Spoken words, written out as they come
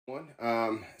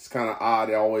It's kind of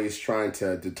odd always trying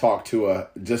to talk to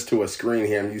a screen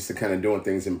here. I'm used to kind of doing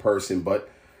things in person, but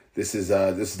this is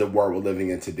the world we're living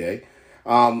in today.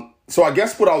 So I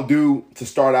guess what I'll do to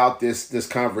start out this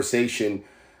conversation,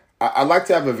 I like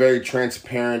to have a very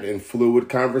transparent and fluid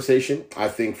conversation. I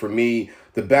think for me,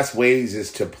 the best ways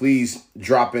is to please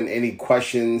drop in any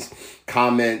questions,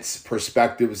 comments,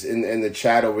 perspectives in the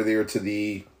chat over there to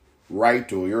the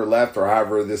right or your left, or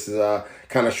however this is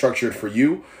kind of structured for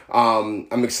you.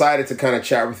 I'm excited to kind of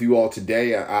chat with you all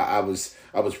today. I was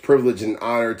privileged and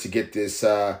honored to get this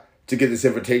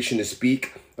invitation to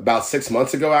speak about 6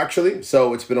 months ago, actually.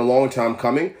 So it's been a long time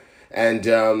coming,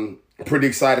 and pretty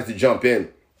excited to jump in.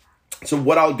 So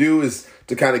what I'll do is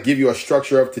to kind of give you a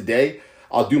structure of today.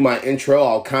 I'll do my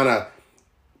intro.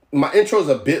 My intro is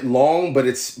a bit long, but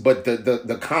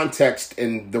the context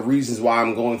and the reasons why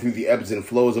I'm going through the ebbs and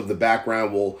flows of the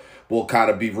background will kind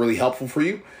of be really helpful for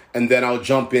you. And then I'll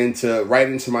jump right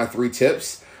into my 3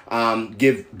 tips.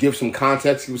 Give some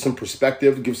context, give some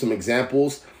perspective, give some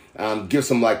examples, give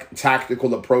some like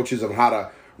tactical approaches of how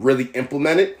to really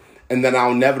implement it. And then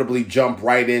I'll inevitably jump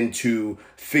right into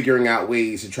figuring out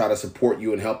ways to try to support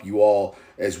you and help you all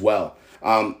as well.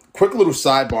 Quick little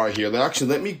sidebar here.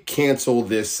 Let me cancel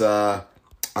this. I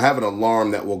have an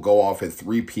alarm that will go off at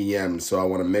 3 p.m. So I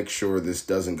want to make sure this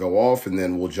doesn't go off, and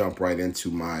then we'll jump right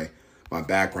into my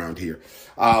background here.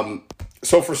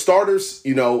 So for starters,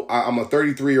 I'm a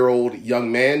 33-year-old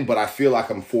young man, but I feel like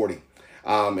I'm 40.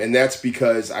 And that's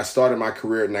because I started my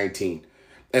career at 19.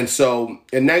 And so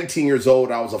at 19 years old,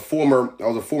 I was a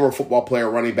former football player,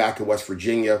 running back in West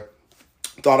Virginia.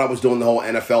 Thought I was doing the whole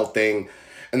NFL thing.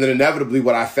 And then inevitably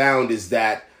what I found is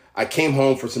that I came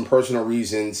home for some personal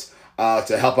reasons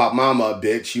to help out mama a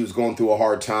bit. She was going through a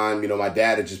hard time. My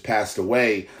dad had just passed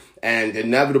away. And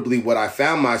inevitably what I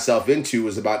found myself into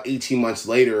was about 18 months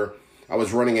later, I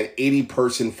was running an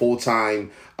 80-person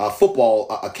full-time football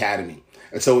academy.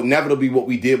 And so inevitably what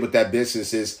we did with that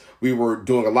business is we were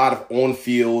doing a lot of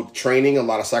on-field training, a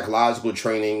lot of psychological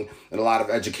training, and a lot of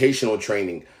educational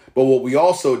training. But what we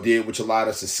also did, which allowed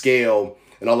us to scale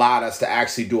and allowed us to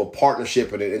actually do a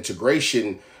partnership and an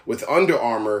integration with Under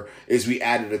Armour, is we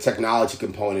added a technology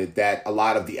component that a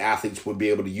lot of the athletes would be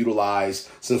able to utilize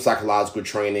some psychological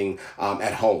training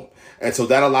at home. And so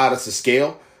that allowed us to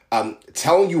scale.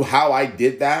 Telling you how I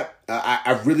did that,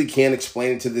 I really can't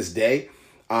explain it to this day.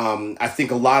 I think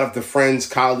a lot of the friends,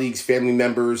 colleagues, family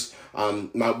members,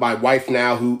 my wife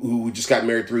now, who just got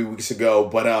married 3 weeks ago,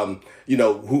 but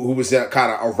who was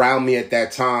kind of around me at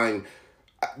that time,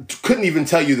 couldn't even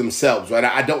tell you themselves, right?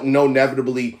 I don't know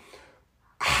inevitably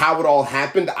how it all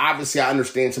happened. Obviously, I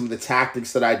understand some of the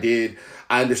tactics that I did.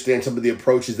 I understand some of the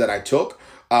approaches that I took.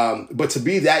 But to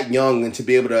be that young and to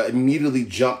be able to immediately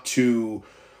jump to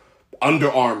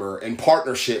Under Armour and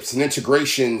partnerships and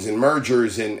integrations and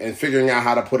mergers and figuring out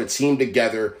how to put a team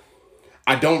together,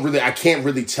 I can't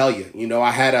really tell you. I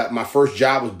had my first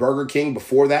job was Burger King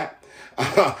before that.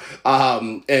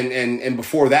 And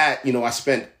before that, I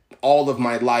spent all of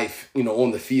my life,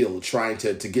 on the field trying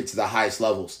to get to the highest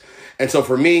levels. And so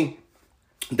for me,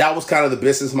 that was kind of the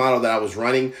business model that I was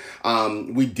running.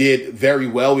 We did very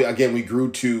well. We grew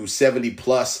to 70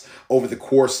 plus over the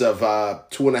course of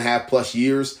 2.5 plus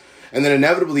years. And then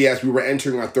inevitably, as we were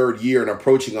entering our 3rd year and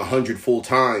approaching 100 full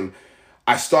time,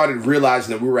 I started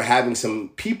realizing that we were having some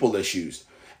people issues.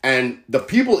 And the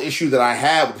people issue that I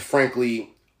had was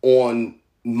frankly on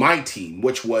my team,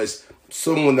 which was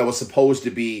someone that was supposed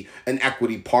to be an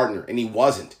equity partner, and he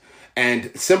wasn't. And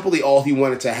simply all he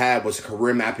wanted to have was a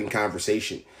career mapping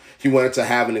conversation. He wanted to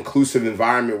have an inclusive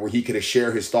environment where he could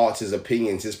share his thoughts, his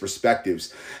opinions, his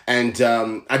perspectives. And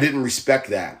I didn't respect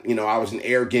that. I was an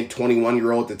arrogant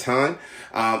 21-year-old at the time.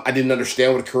 I didn't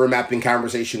understand what a career mapping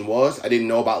conversation was. I didn't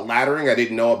know about laddering. I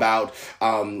didn't know about,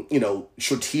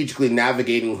 strategically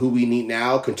navigating who we need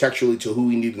now, contextually to who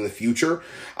we need in the future.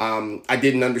 I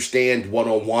didn't understand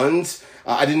one-on-ones.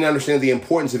 I didn't understand the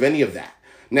importance of any of that.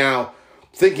 Now,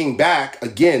 thinking back,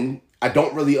 again, I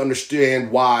don't really understand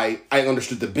why I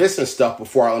understood the business stuff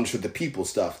before I understood the people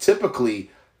stuff. Typically,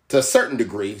 to certain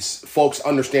degrees, folks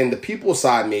understand the people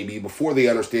side maybe before they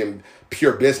understand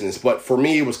pure business. But for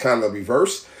me, it was kind of the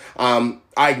reverse. I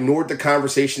ignored the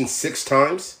conversation 6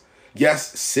 times.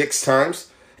 Yes, 6 times.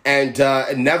 And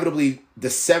inevitably, the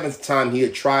 7th time he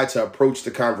had tried to approach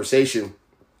the conversation,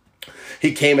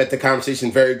 he came at the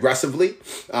conversation very aggressively.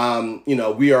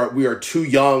 We are 2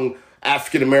 young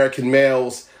African-American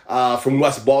males from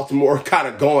West Baltimore kind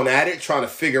of going at it, trying to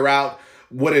figure out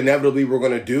what inevitably we're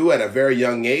going to do at a very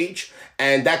young age.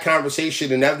 And that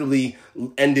conversation inevitably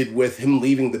ended with him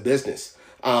leaving the business.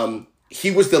 he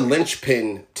was the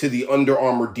linchpin to the Under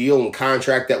Armour deal and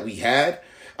contract that we had.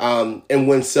 And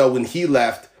when he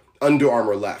left, Under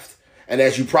Armour left. And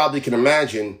as you probably can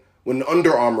imagine, when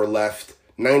Under Armour left,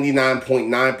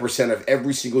 99.9% of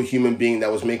every single human being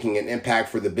that was making an impact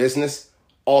for the business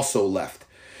also left.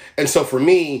 And so for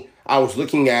me, I was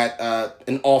looking at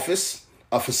an office,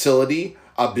 a facility,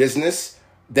 a business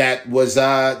that was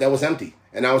empty,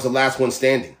 and I was the last one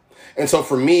standing. And so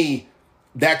for me,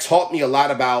 that taught me a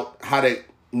lot about how to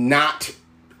not.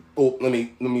 Oh, let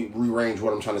me rearrange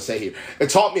what I'm trying to say here. It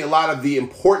taught me a lot of the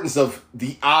importance of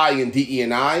the I in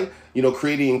DE&I.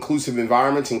 Creating inclusive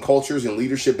environments and cultures and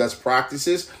leadership best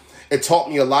practices. It taught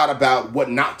me a lot about what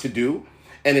not to do,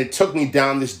 and it took me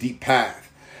down this deep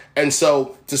path. And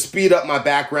so to speed up my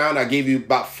background, I gave you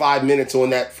about 5 minutes on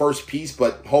that first piece,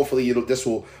 but hopefully this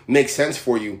will make sense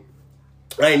for you.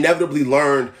 I inevitably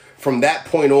learned from that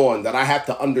point on that I have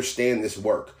to understand this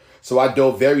work. So I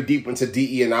dove very deep into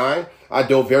DE&I. I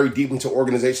dove very deep into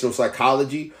organizational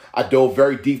psychology. I dove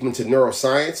very deep into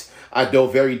neuroscience. I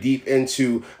dove very deep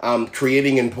into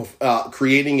creating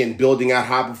and building out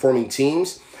high-performing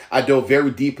teams. I dove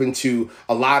very deep into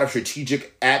a lot of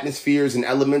strategic atmospheres and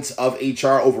elements of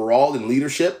HR overall and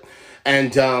leadership.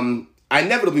 And I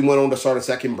inevitably went on to start a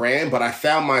second brand, but I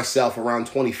found myself around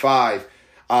 25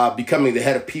 becoming the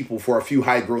head of people for a few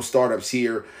high-growth startups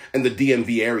here in the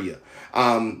DMV area.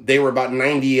 They were about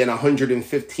 90 and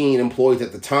 115 employees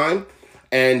at the time.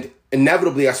 And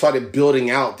inevitably, I started building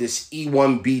out this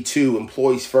E1B2,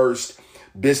 employees first,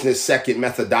 business second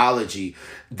methodology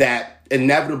that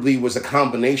inevitably was a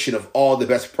combination of all the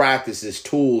best practices,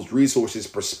 tools, resources,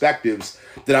 perspectives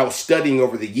that I was studying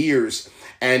over the years.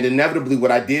 And inevitably,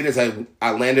 what I did is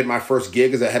I landed my first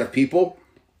gig as a head of people,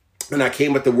 and I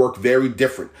came at the work very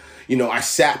different. I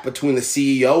sat between the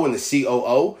CEO and the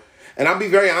COO. And I'll be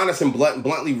very honest and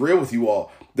bluntly real with you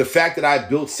all. The fact that I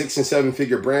built 6- and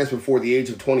 7-figure brands before the age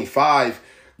of 25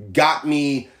 got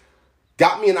me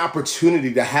an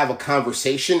opportunity to have a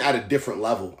conversation at a different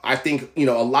level. I think, a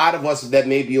lot of us that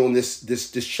may be on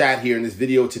this chat here in this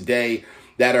video today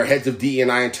that are heads of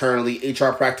DE&I internally,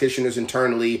 HR practitioners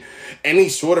internally, any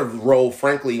sort of role,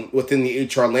 frankly, within the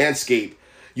HR landscape,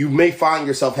 you may find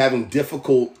yourself having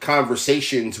difficult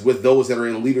conversations with those that are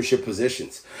in leadership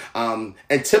positions. And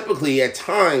typically at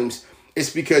times,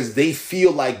 it's because they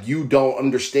feel like you don't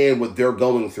understand what they're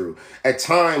going through. At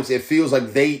times, it feels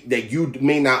like that you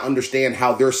may not understand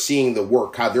how they're seeing the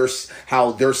work, how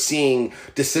they're seeing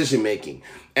decision making.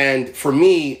 And for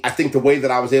me, I think the way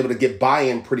that I was able to get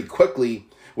buy-in pretty quickly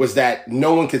was that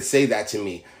no one could say that to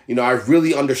me. I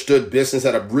really understood business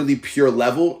at a really pure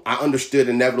level. I understood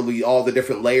inevitably all the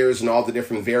different layers and all the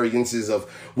different variances of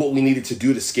what we needed to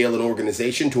do to scale an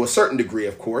organization to a certain degree,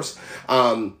 of course.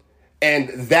 And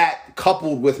that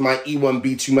coupled with my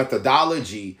E1B2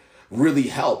 methodology really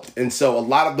helped. And so a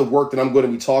lot of the work that I'm going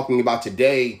to be talking about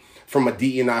today from a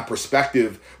DE&I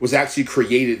perspective was actually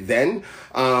created then.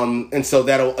 And so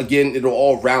it'll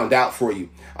all round out for you.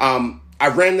 I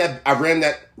ran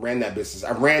that business.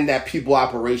 I ran that people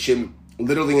operation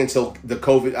literally until the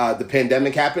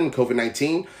pandemic happened,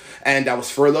 COVID-19, and I was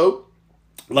furloughed,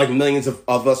 like millions of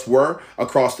us were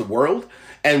across the world.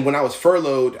 And when I was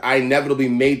furloughed, I inevitably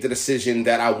made the decision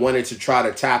that I wanted to try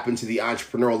to tap into the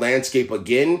entrepreneurial landscape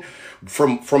again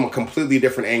from a completely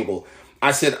different angle.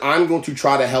 I said, I'm going to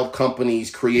try to help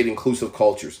companies create inclusive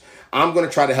cultures. I'm going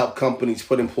to try to help companies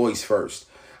put employees first.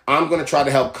 I'm going to try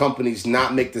to help companies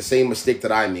not make the same mistake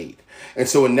that I made. And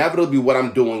so inevitably what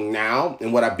I'm doing now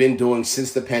and what I've been doing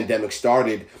since the pandemic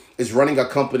started is running a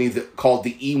company called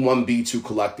the E1B2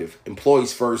 Collective,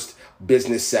 employees first,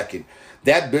 business second.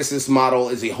 That business model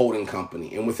is a holding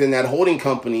company. And within that holding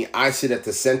company, I sit at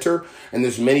the center, and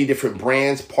there's many different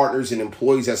brands, partners, and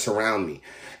employees that surround me.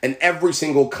 And every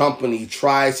single company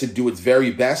tries to do its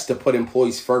very best to put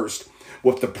employees first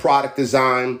with the product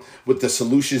design, with the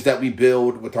solutions that we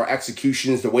build, with our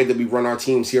executions, the way that we run our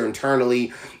teams here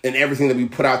internally, and everything that we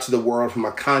put out to the world from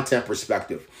a content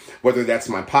perspective, whether that's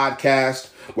my podcast,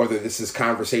 whether this is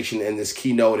conversation in this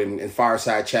Keynote and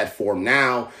fireside chat form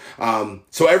now.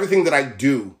 So everything that I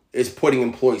do is putting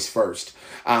employees first.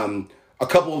 A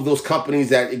couple of those companies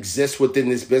that exist within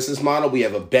this business model, we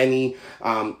have a Benny,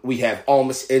 we have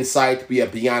Almost Insight, we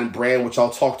have Beyond Brand, which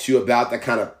I'll talk to you about, that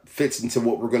kind of fits into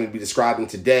what we're going to be describing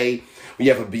today. We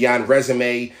have a Beyond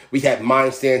Resume. We have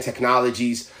Mindstand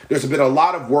Technologies. There's been a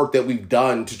lot of work that we've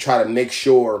done to try to make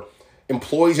sure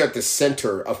employees are at the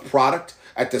center of product,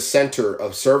 at the center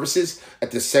of services,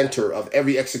 at the center of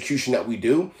every execution that we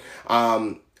do.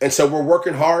 And so we're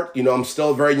working hard. I'm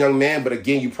still a very young man, but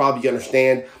again, you probably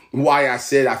understand why I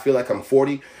said I feel like I'm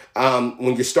 40.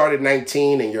 When you start at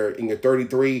 19 and you're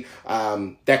 33,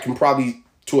 that can probably,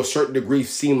 to a certain degree,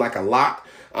 seem like a lot.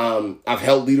 I've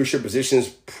held leadership positions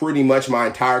pretty much my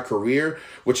entire career,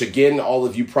 which again, all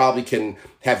of you probably can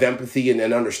have empathy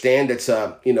and understand. It's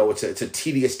a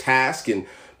tedious task and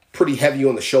pretty heavy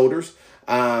on the shoulders.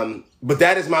 But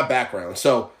that is my background.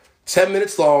 So 10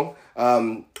 minutes long.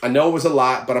 I know it was a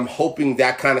lot, but I'm hoping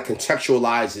that kind of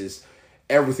contextualizes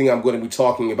everything I'm going to be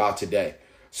talking about today.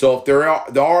 So if there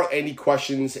are any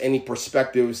questions, any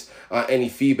perspectives, any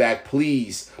feedback,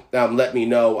 please let me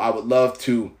know. I would love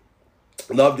to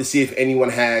see if anyone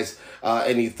has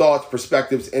any thoughts,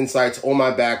 perspectives, insights on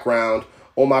my background,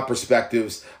 on my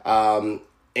perspectives, and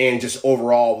just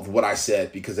overall with what I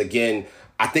said. Because again,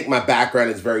 I think my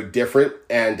background is very different,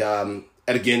 and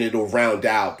again, it'll round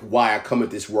out why I come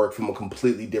at this work from a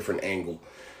completely different angle.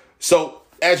 So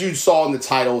as you saw in the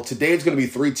title, today is going to be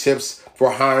 3 tips for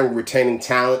hiring and retaining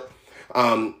talent.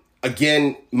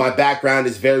 Again, my background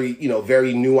is very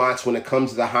nuanced when it comes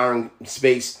to the hiring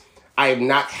space. I have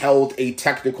not held a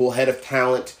technical head of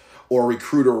talent or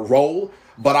recruiter role,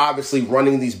 but obviously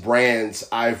running these brands,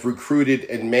 I've recruited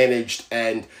and managed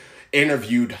and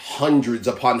interviewed hundreds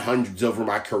upon hundreds over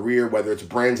my career, whether it's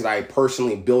brands that I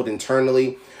personally built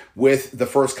internally with the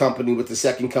first company, with the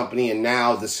second company, and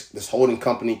now this holding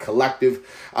company collective,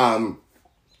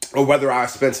 or whether I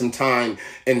spent some time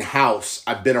in-house,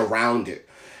 I've been around it.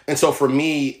 And so for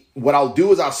me, what I'll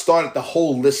do is I'll start at the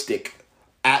holistic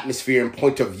atmosphere and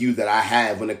point of view that I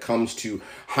have when it comes to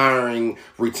hiring,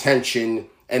 retention,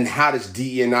 and how does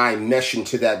DE&I mesh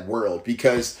into that world.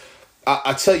 Because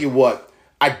I tell you what,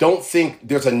 I don't think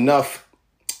there's enough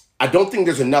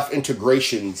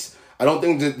integrations. I don't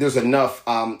think that there's enough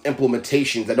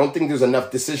implementations. I don't think there's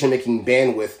enough decision-making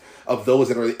bandwidth of those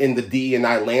that are in the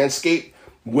DE&I landscape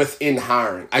within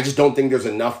hiring. I just don't think there's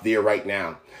enough there right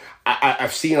now.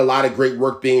 I've seen a lot of great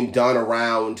work being done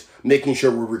around making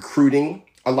sure we're recruiting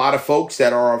a lot of folks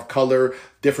that are of color,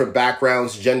 different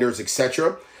backgrounds, genders,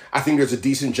 etc. I think there's a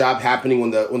decent job happening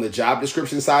on the job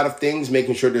description side of things,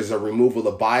 making sure there's a removal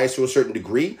of bias to a certain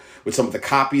degree with some of the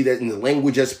copy that and the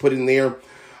language that's put in there.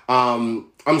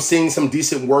 I'm seeing some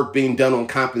decent work being done on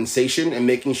compensation and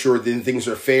making sure that things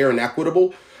are fair and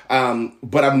equitable.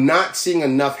 But I'm not seeing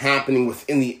enough happening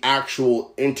within the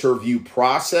actual interview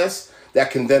process that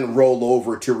can then roll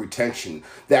over to retention,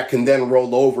 that can then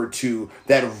roll over to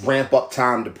that ramp up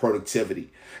time to productivity.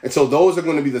 And so those are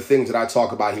going to be the things that I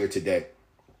talk about here today.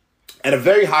 At a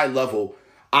very high level,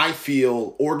 I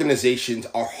feel organizations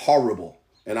are horrible,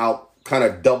 and I'll kind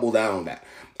of double down on that.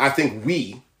 I think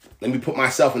let me put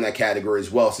myself in that category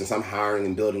as well, since I'm hiring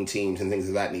and building teams and things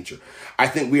of that nature. I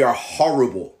think we are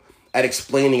horrible at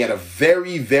explaining at a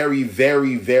very, very,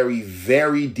 very, very,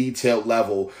 very detailed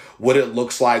level what it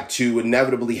looks like to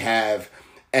inevitably have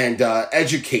and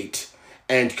educate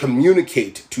and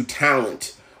communicate to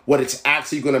talent what it's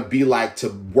actually going to be like to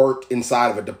work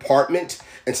inside of a department,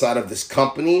 inside of this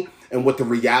company, and what the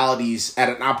realities at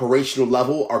an operational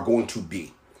level are going to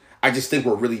be. I just think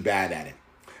we're really bad at it.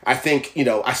 I think,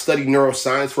 I studied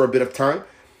neuroscience for a bit of time.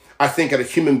 I think at a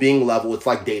human being level, it's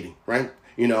like dating, right?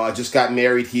 I just got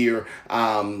married here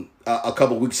a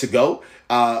couple weeks ago.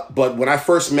 But when I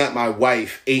first met my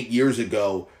wife 8 years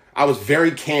ago, I was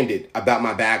very candid about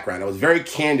my background. I was very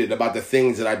candid about the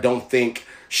things that I don't think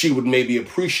she would maybe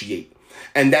appreciate.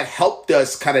 And that helped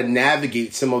us kind of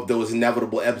navigate some of those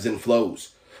inevitable ebbs and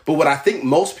flows. But what I think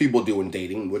most people do in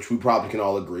dating, which we probably can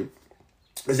all agree,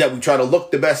 is that we try to look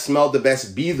the best, smell the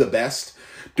best, be the best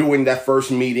during that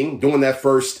first meeting, during that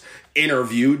first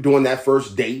interview, during that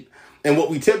first date. And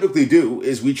what we typically do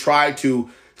is we try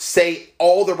to say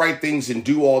all the right things and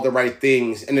do all the right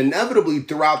things. And inevitably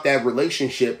throughout that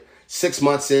relationship, 6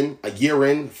 months in, a year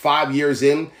in, 5 years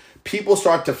in, people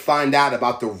start to find out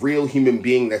about the real human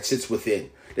being that sits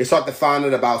within. They start to find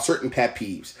out about certain pet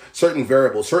peeves, certain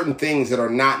variables, certain things that are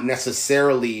not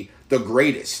necessarily the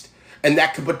greatest. And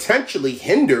that could potentially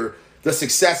hinder the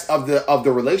success of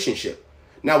the relationship.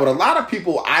 Now, what a lot of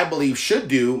people, I believe, should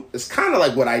do is kind of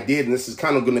like what I did, and this is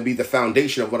kind of going to be the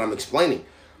foundation of what I'm explaining.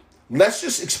 Let's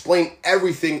just explain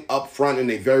everything up front in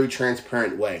a very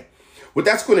transparent way. What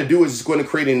that's going to do is it's going to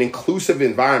create an inclusive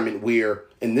environment where,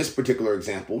 in this particular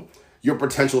example, your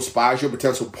potential spouse, your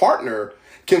potential partner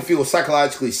can feel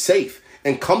psychologically safe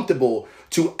and comfortable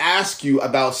to ask you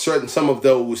about some of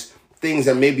those things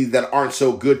that maybe that aren't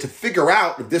so good, to figure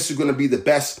out if this is going to be the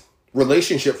best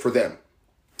relationship for them.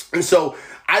 And so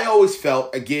I always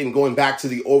felt, again, going back to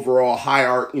the overall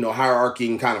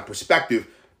hierarchy kind of perspective,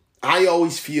 I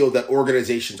always feel that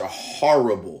organizations are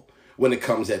horrible when it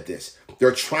comes at this.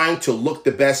 They're trying to look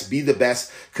the best, be the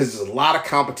best, because there's a lot of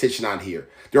competition out here.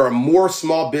 There are more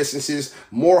small businesses,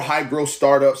 more high growth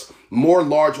startups, more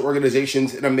large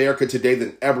organizations in America today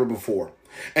than ever before.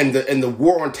 And the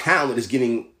war on talent is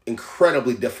getting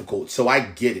incredibly difficult. So I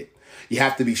get it. You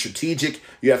have to be strategic.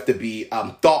 You have to be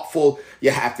thoughtful.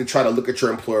 You have to try to look at your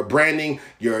employer branding,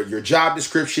 your job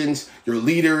descriptions, your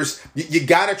leaders. You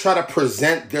got to try to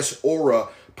present this aura,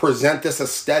 present this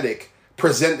aesthetic,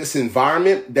 present this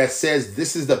environment that says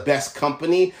this is the best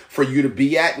company for you to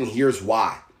be at, and here's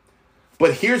why.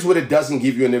 But here's what it doesn't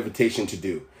give you an invitation to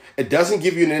do. It doesn't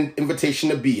give you an invitation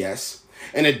to BS,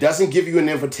 and it doesn't give you an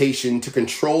invitation to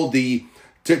control the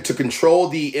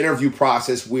interview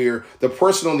process where the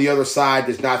person on the other side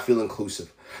does not feel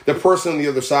inclusive. The person on the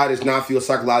other side does not feel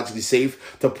psychologically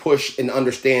safe to push and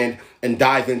understand and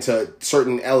dive into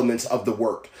certain elements of the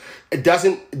work. It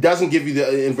doesn't give you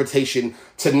the invitation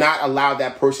to not allow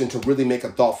that person to really make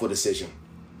a thoughtful decision.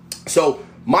 So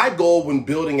my goal when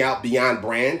building out Beyond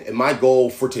Brand, and my goal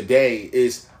for today,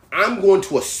 is I'm going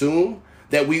to assume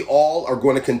that we all are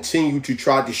going to continue to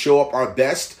try to show up our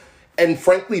best and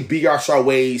frankly BS our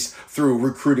ways through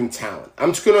recruiting talent.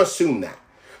 I'm just going to assume that.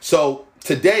 So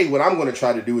today, what I'm going to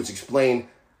try to do is explain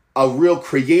a real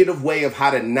creative way of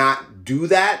how to not do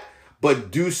that,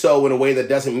 but do so in a way that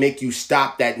doesn't make you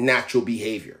stop that natural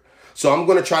behavior. So I'm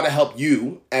going to try to help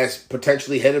you as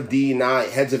potentially head of D&I,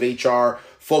 heads of HR,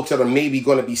 folks that are maybe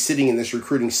going to be sitting in this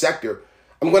recruiting sector.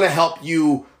 I'm going to help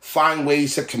you find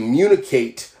ways to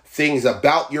communicate things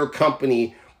about your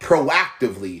company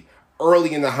proactively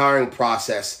early in the hiring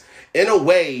process in a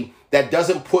way that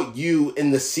doesn't put you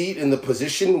in the seat, in the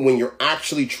position when you're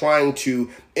actually trying to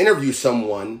interview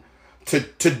someone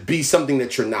to be something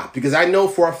that you're not. Because I know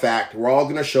for a fact we're all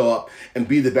going to show up and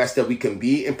be the best that we can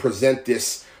be and present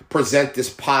this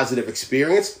positive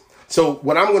experience. So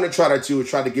what I'm going to try to do is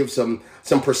try to give some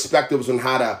perspectives on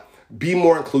how to be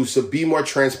more inclusive, be more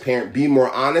transparent, be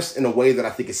more honest in a way that I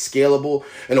think is scalable,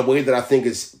 in a way that I think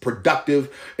is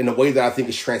productive, in a way that I think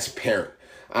is transparent.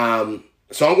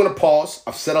 So I'm going to pause.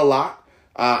 I've said a lot.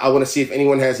 I want to see if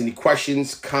anyone has any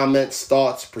questions, comments,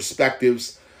 thoughts,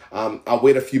 perspectives. I'll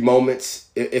wait a few moments.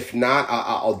 If not,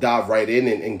 I'll dive right in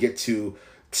and get to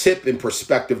tip and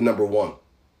perspective number one.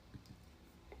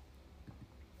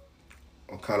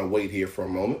 I'll kind of wait here for a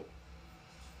moment.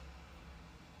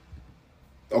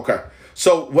 Okay,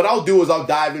 so what I'll do is I'll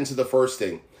dive into the first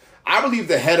thing. I believe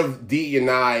the head of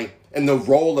DE&I and the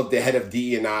role of the head of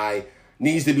DE&I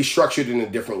needs to be structured in a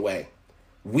different way.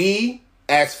 We,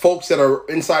 as folks that are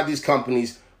inside these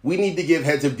companies, we need to give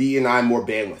heads of DE&I more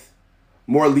bandwidth,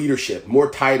 more leadership, more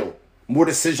title, more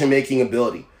decision-making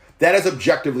ability. That is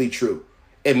objectively true.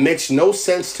 It makes no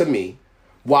sense to me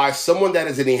why someone that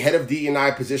is in a head of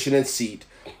DE&I position and seat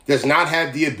does not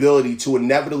have the ability to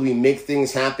inevitably make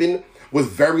things happen with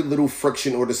very little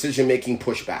friction or decision-making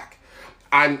pushback.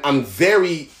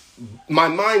 My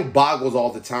mind boggles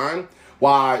all the time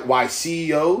why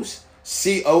CEOs,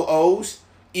 COOs,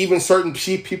 even certain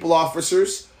chief people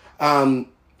officers,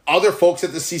 other folks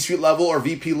at the C-suite level or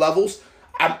VP levels,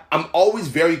 I'm always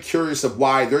very curious of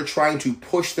why they're trying to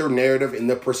push their narrative and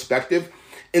their perspective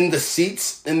in the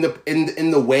seats, in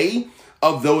the way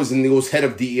of those in those head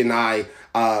of DE&I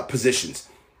positions.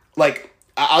 Like,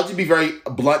 I'll just be very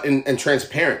blunt and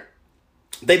transparent.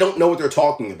 They don't know what they're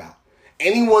talking about.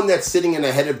 Anyone that's sitting in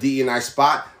a head of DE&I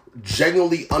spot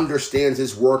genuinely understands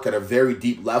his work at a very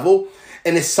deep level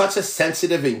and is such a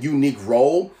sensitive and unique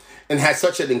role and has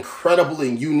such an incredible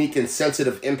and unique and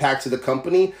sensitive impact to the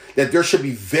company that there should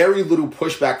be very little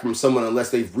pushback from someone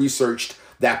unless they've researched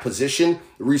that position,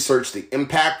 researched the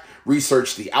impact,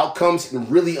 researched the outcomes, and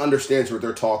really understands what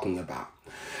they're talking about.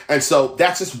 And so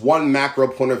that's just one macro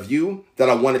point of view that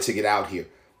I wanted to get out here.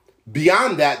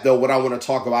 Beyond that, though, what I want to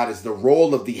talk about is the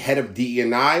role of the head of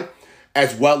DE&I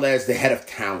as well as the head of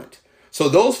talent. So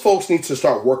those folks need to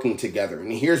start working together.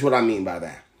 And here's what I mean by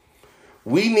that.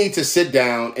 We need to sit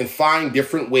down and find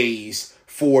different ways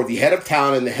for the head of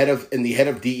talent and the head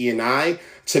of DE&I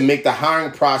to make the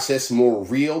hiring process more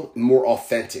real, more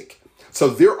authentic. So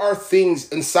there are things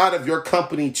inside of your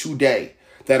company today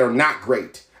that are not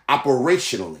great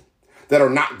operationally, that are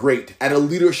not great at a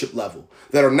leadership level,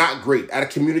 that are not great at a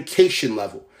communication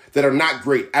level, that are not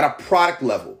great at a product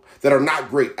level, that are not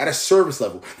great at a service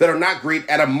level, that are not great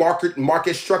at a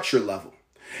market structure level.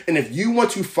 And if you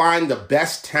want to find the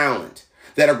best talent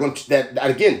that's going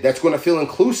to feel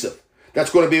inclusive,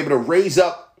 that's going to be able to raise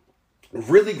up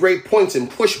really great points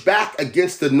and push back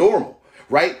against the normal,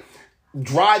 right?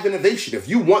 drive innovation. If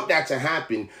you want that to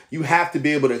happen, you have to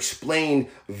be able to explain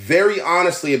very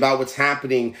honestly about what's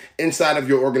happening inside of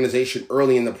your organization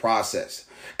early in the process.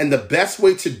 And the best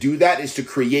way to do that is to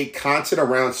create content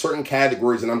around certain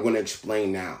categories, and I'm going to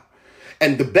explain now.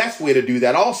 And the best way to do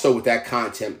that also with that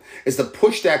content is to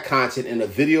push that content in a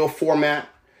video format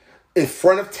in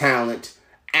front of talent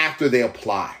after they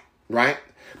apply, right?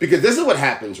 Because this is what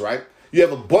happens, right? You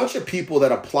have a bunch of people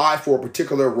that apply for a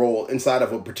particular role inside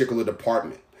of a particular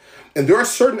department. And there are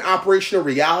certain operational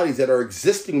realities that are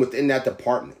existing within that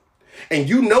department. And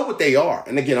you know what they are.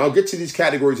 And again, I'll get to these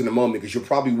categories in a moment because you're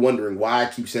probably wondering why I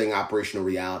keep saying operational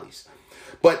realities.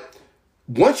 But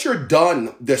once you're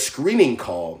done the screening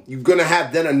call, you're going to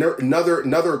have then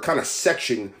another kind of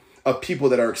section of people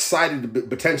that are excited to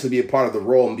potentially be a part of the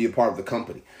role and be a part of the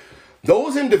company.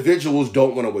 Those individuals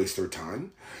don't want to waste their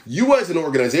time. You as an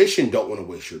organization don't want to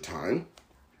waste your time.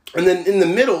 And then in the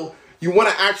middle, you want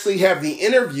to actually have the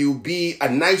interview be a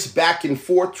nice back and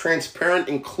forth, transparent,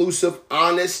 inclusive,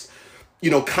 honest,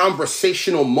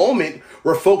 conversational moment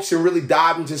where folks can really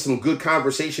dive into some good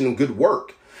conversation and good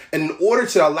work. And in order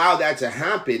to allow that to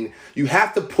happen, you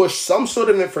have to push some sort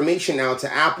of information out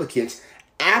to applicants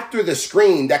after the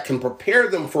screen that can prepare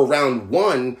them for round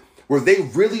one, where they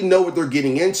really know what they're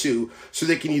getting into, so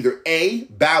they can either A,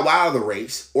 bow out of the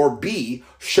race, or B,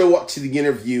 show up to the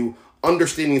interview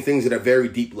understanding things at a very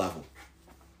deep level.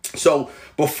 So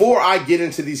before I get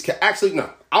into these,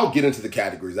 I'll get into the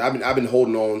categories. I've been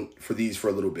holding on for these for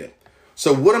a little bit.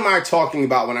 So what am I talking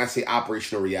about when I say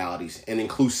operational realities and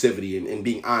inclusivity and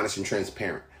being honest and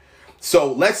transparent?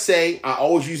 So let's say, I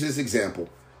always use this example.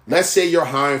 Let's say you're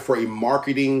hiring for a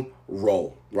marketing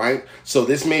role, right? So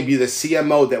this may be the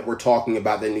CMO that we're talking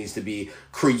about that needs to be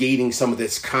creating some of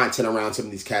this content around some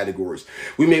of these categories.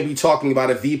 We may be talking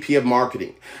about a VP of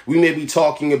marketing. We may be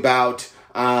talking about,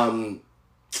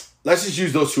 let's just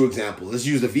use those two examples. Let's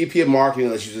use the VP of marketing.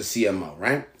 Let's use a CMO,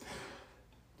 right?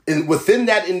 And within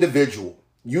that individual,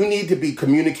 you need to be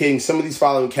communicating some of these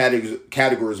following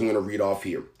categories I'm going to read off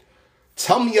here.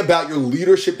 Tell me about your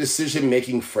leadership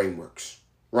decision-making frameworks,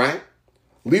 right?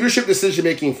 Leadership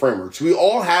decision-making frameworks. We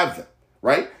all have them,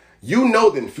 right? You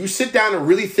know them. If you sit down and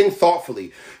really think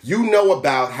thoughtfully, you know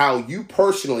about how you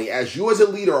personally, as you as a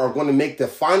leader, are going to make the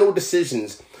final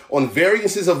decisions on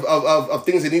variances of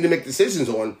things that need to make decisions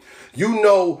on. You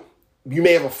know, you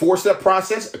may have a 4-step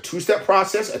process, a 2-step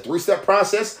process, a 3-step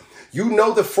process. You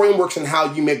know the frameworks and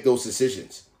how you make those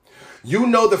decisions. You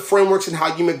know the frameworks and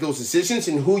how you make those decisions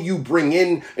and who you bring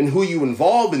in and who you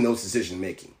involve in those decision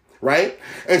making, right?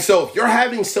 And so if you're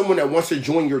having someone that wants to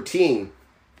join your team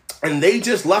and they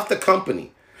just left the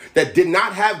company that did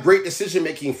not have great decision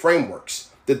making frameworks,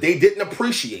 that they didn't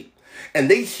appreciate, and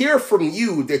they hear from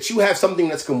you that you have something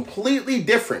that's completely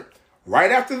different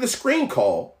right after the screen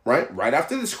call, right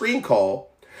after the screen call,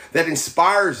 that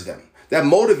inspires them, that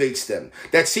motivates them,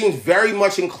 that seems very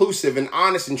much inclusive and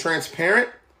honest and transparent,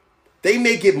 they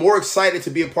may get more excited to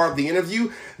be a part of the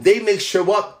interview. They may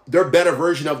show up their better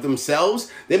version of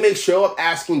themselves. They may show up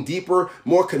asking deeper,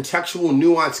 more contextual,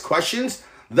 nuanced questions.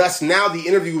 Thus, now the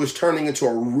interview is turning into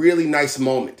a really nice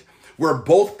moment where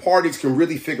both parties can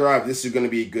really figure out if this is going to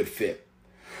be a good fit.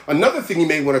 Another thing you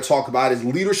may want to talk about is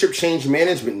leadership change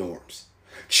management norms,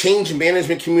 change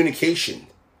management communication.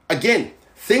 Again,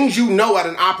 things you know at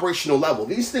an operational level.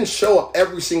 These things show up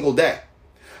every single day.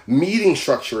 Meeting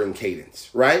structure and cadence,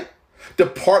 right?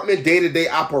 Department day-to-day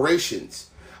operations.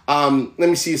 Let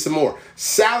me see some more.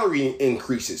 Salary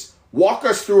increases. Walk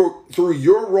us through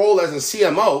your role as a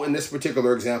CMO in this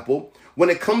particular example. When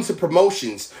it comes to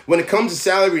promotions, when it comes to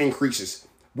salary increases,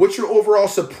 what's your overall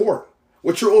support?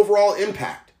 What's your overall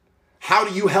impact? How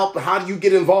do you help? How do you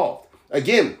get involved?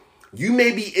 Again, you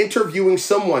may be interviewing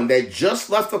someone that just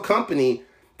left the company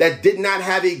that did not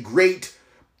have a great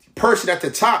person at the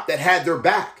top that had their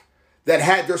back, that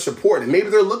had their support, and maybe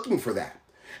they're looking for that.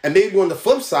 And maybe on the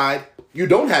flip side, you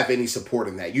don't have any support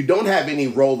in that. You don't have any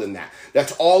role in that.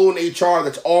 That's all on HR.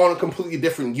 That's all on a completely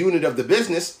different unit of the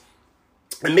business.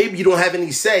 And maybe you don't have any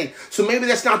say. So maybe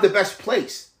that's not the best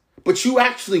place. But you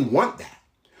actually want that.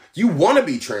 You want to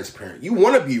be transparent. You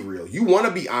want to be real. You want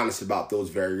to be honest about those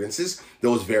variances,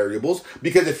 those variables.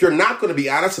 Because if you're not going to be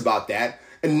honest about that,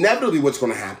 inevitably what's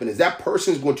going to happen is that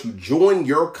person is going to join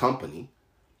your company.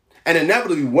 And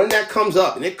inevitably when that comes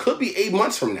up, and it could be 8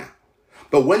 months from now,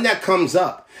 but when that comes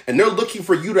up and they're looking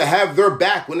for you to have their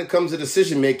back when it comes to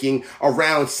decision making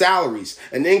around salaries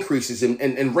and increases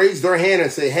and raise their hand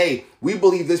and say, hey, we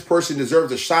believe this person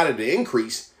deserves a shot at the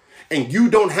increase, and you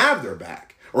don't have their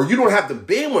back or you don't have the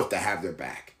bandwidth to have their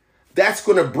back, that's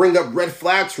going to bring up red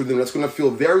flags for them. That's going to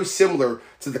feel very similar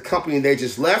to the company they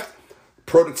just left.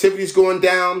 Productivity is going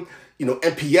down.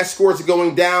 NPS scores are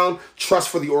going down. Trust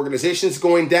for the organization is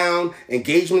going down.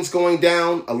 Engagement's going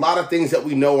down. A lot of things that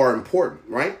we know are important,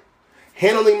 right?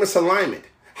 Handling misalignment.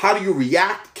 How do you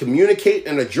react, communicate,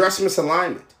 and address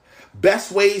misalignment?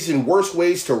 Best ways and worst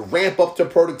ways to ramp up to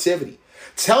productivity.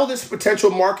 Tell this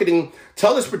potential marketing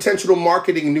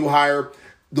new hire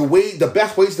the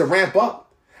best ways to ramp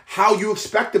up. How you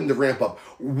expect them to ramp up.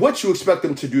 What you expect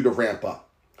them to do to ramp up.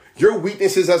 Your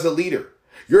weaknesses as a leader.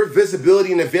 Your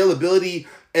visibility and availability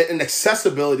and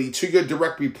accessibility to your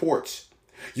direct reports.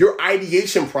 Your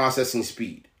ideation processing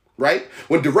speed, right?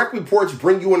 When direct reports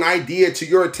bring you an idea to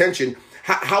your attention,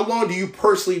 how long do you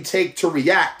personally take to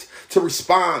react, to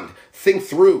respond, think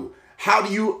through? How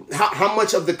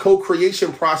much of the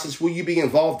co-creation process will you be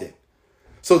involved in?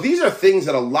 So these are things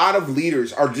that a lot of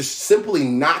leaders are just simply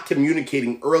not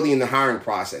communicating early in the hiring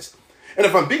process. And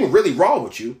if I'm being really raw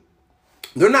with you,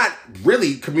 they're not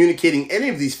really communicating any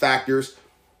of these factors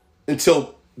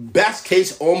until best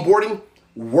case onboarding,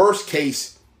 worst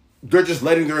case, they're just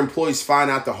letting their employees find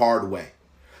out the hard way.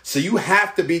 So you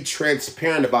have to be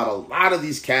transparent about a lot of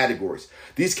these categories.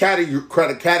 These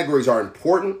categories are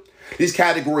important. These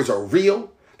categories are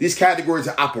real. These categories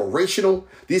are operational.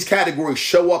 These categories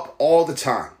show up all the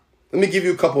time. Let me give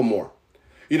you a couple more.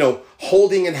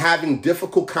 Holding and having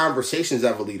difficult conversations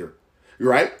as a leader.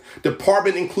 Right?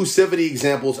 Department inclusivity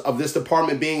examples of this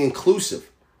department being inclusive,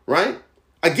 right?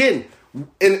 Again,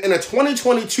 in a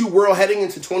 2022 world heading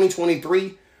into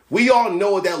 2023, we all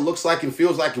know what that looks like and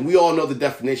feels like, and we all know the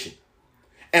definition.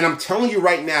 And I'm telling you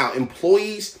right now,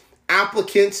 employees,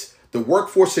 applicants, the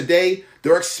workforce today,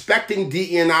 they're expecting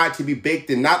DE&I to be baked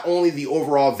in not only the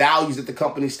overall values that the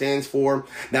company stands for,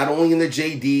 not only in the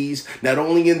JDs, not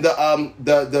only in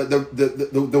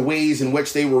the ways in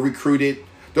which they were recruited.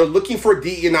 They're looking for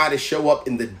DE&I to show up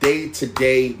in the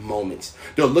day-to-day moments.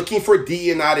 They're looking for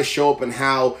DE&I to show up in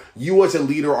how you as a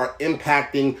leader are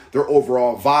impacting their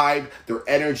overall vibe, their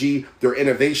energy, their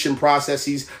innovation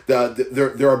processes,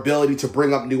 their ability to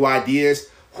bring up new ideas,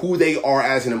 who they are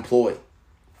as an employee.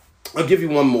 I'll give you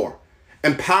one more.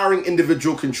 Empowering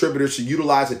individual contributors to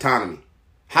utilize autonomy.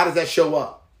 How does that show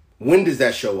up? When does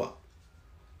that show up?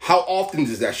 How often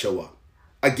does that show up?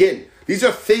 Again, these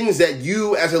are things that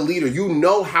you as a leader,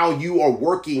 how you are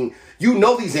working.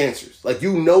 These answers.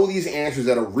 These answers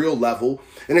at a real level.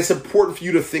 And it's important for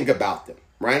you to think about them,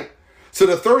 right? So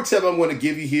the third tip I'm going to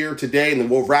give you here today, and then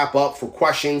we'll wrap up for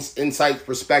questions, insights,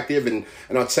 perspective, and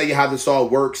I'll tell you how this all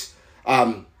works.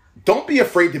 Don't be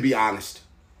afraid to be honest.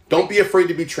 Don't be afraid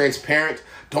to be transparent.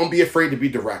 Don't be afraid to be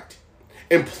direct.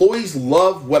 Employees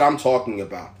love what I'm talking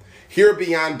about. Here at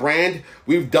Beyond Brand,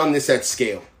 we've done this at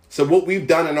scale. So what we've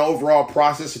done in the overall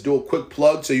process, to do a quick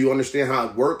plug so you understand how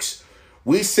it works,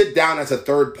 we sit down as a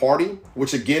third party,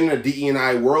 which again in the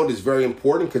DE&I world is very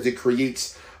important because it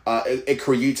creates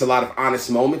a lot of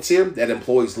honest moments here that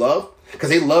employees love, because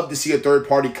they love to see a third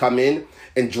party come in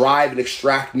and drive and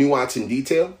extract nuance and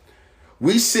detail.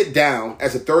 We sit down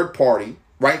as a third party,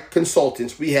 right?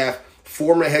 Consultants. We have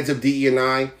former heads of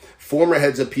DE&I, former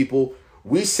heads of people.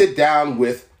 We sit down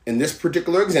with, in this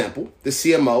particular example, the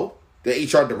CMO, the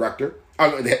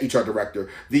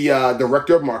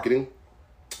director of marketing.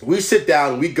 We sit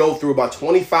down, we go through about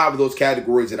 25 of those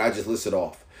categories that I just listed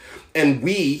off. And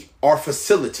we are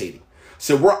facilitating.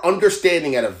 So we're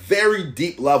understanding at a very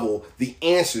deep level the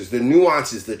answers, the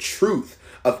nuances, the truth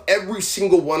of every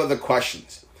single one of the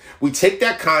questions. We take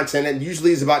that content, and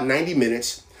usually is about 90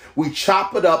 minutes. We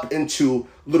chop it up into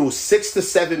little 6 to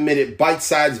 7 minute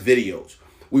bite-sized videos.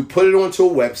 We put it onto a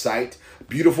website,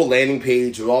 beautiful landing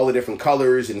page with all the different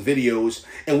colors and videos,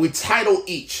 and we title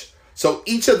each. So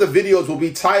each of the videos will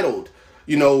be titled,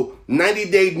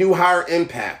 90-day new hire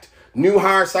impact, new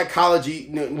hire psychology,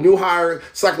 new hire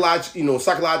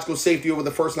psychological safety over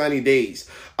the first 90 days,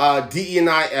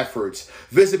 DE&I efforts,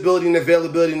 visibility and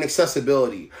availability and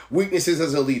accessibility, weaknesses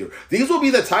as a leader. These will be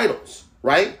the titles,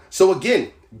 right? So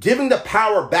again, giving the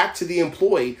power back to the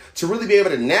employee to really be able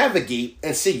to navigate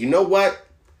and see, you know what?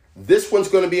 This one's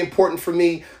going to be important for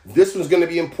me. This one's going to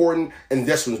be important. And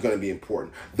this one's going to be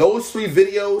important. Those 3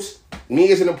 videos, me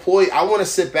as an employee, I want to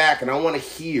sit back and I want to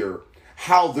hear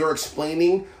how they're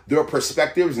explaining their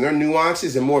perspectives and their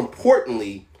nuances, and more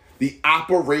importantly, the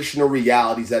operational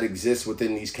realities that exist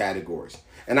within these categories.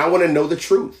 And I want to know the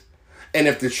truth. And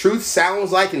if the truth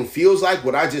sounds like and feels like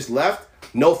what I just left,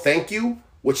 no thank you,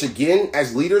 which again,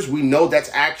 as leaders, we know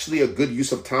that's actually a good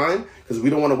use of time because we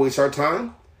don't want to waste our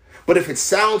time. But if it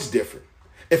sounds different,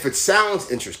 if it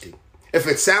sounds interesting, if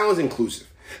it sounds inclusive,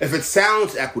 if it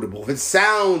sounds equitable, if it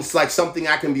sounds like something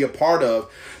I can be a part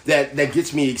of that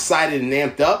gets me excited and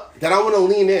amped up, then I want to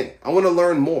lean in. I want to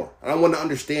learn more. And I want to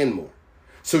understand more.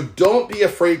 So don't be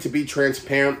afraid to be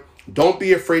transparent. Don't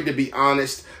be afraid to be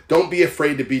honest. Don't be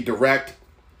afraid to be direct.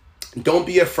 Don't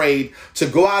be afraid to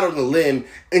go out on a limb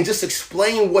and just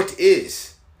explain what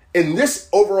is. In this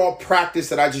overall practice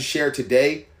that I just shared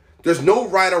today, there's no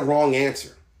right or wrong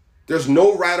answer. There's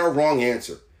no right or wrong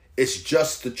answer. It's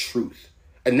just the truth.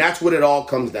 And that's what it all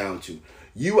comes down to.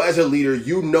 You as a leader,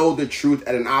 you know the truth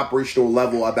at an operational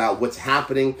level about what's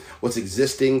happening, what's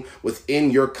existing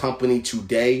within your company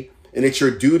today. And it's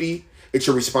your duty, it's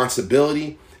your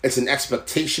responsibility, it's an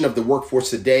expectation of the workforce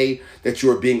today that you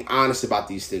are being honest about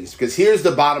these things. Because here's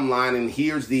the bottom line and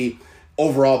here's the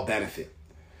overall benefit.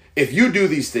 If you do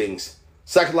these things,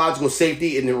 psychological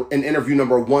safety in interview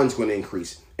number 1 is going to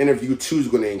increase. Interview 2 is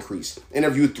going to increase.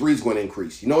 Interview 3 is going to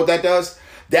increase. You know what that does?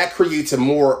 That creates a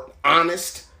more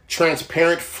honest,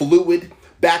 transparent, fluid,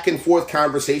 back and forth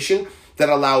conversation that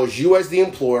allows you as the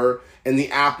employer and the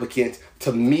applicant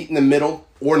to meet in the middle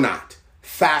or not,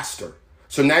 faster.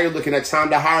 So now you're looking at time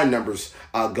to hire numbers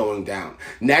going down.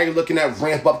 Now you're looking at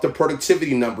ramp up the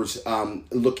productivity numbers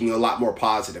looking a lot more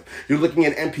positive. You're looking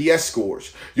at NPS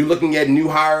scores. You're looking at new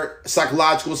hire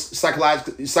psychological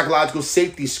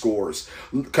safety scores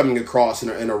coming across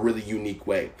in a really unique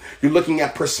way. You're looking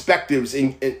at perspectives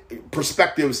of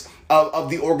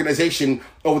the organization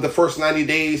over the first 90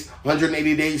 days,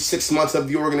 180 days, 6 months of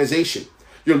the organization.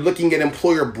 You're looking at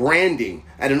employer branding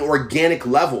at an organic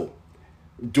level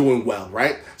doing well,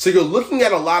 right? So you're looking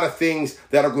at a lot of things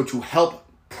that are going to help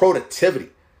productivity.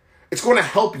 It's going to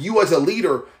help you as a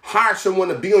leader hire someone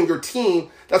to be on your team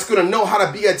that's going to know how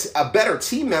to be a better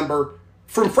team member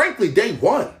from, frankly, day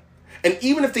one. And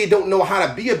even if they don't know how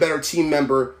to be a better team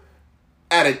member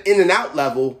at an in and out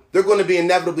level, they're going to be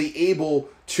inevitably able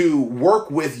to work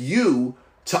with you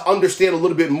to understand a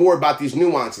little bit more about these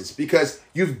nuances because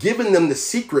you've given them the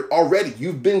secret already.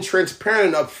 You've been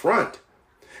transparent and upfront.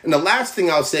 And the last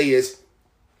thing I'll say is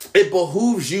it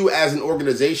behooves you as an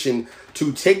organization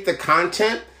to take the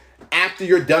content after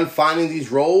you're done finding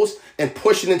these roles and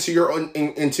push it into your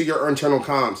internal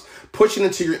comms, push it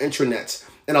into your intranets,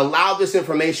 and allow this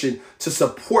information to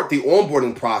support the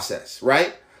onboarding process,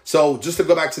 right? So just to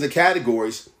go back to the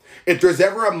categories, if there's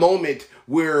ever a moment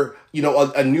where,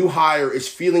 a new hire is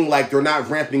feeling like they're not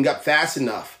ramping up fast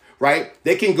enough, right?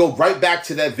 They can go right back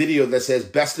to that video that says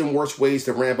best and worst ways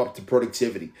to ramp up to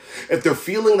productivity. If they're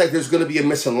feeling like there's going to be a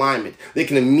misalignment, they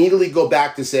can immediately go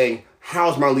back to saying,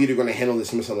 how's my leader going to handle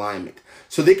this misalignment?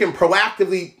 So they can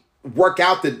proactively work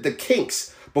out the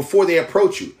kinks before they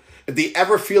approach you. If they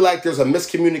ever feel like there's a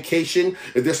miscommunication,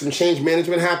 if there's some change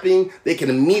management happening, they can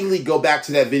immediately go back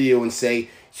to that video and say,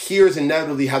 here's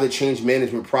inevitably how the change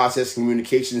management process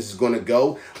communications is going to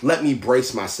go. Let me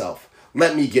brace myself.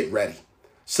 Let me get ready.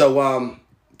 So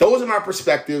those are my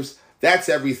perspectives. That's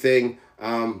everything.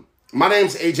 My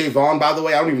name's AJ Vaughn, by the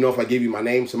way. I don't even know if I gave you my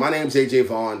name. So my name's AJ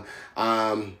Vaughn.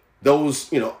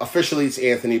 Officially it's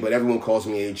Anthony, but everyone calls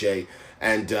me AJ.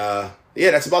 And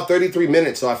that's about 33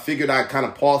 minutes. So I figured I'd kind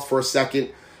of pause for a second,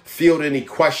 field any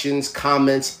questions,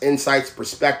 comments, insights,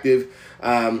 perspective.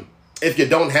 If you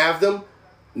don't have them,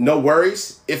 no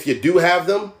worries. If you do have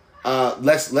them,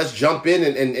 let's jump in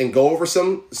and go over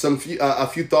a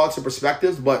few thoughts and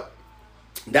perspectives, but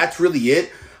that's really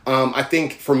it. I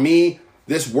think for me,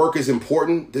 this work is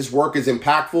important. This work is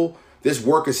impactful. This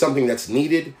work is something that's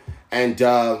needed. And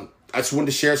I just wanted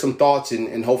to share some thoughts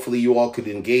and hopefully you all could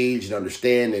engage and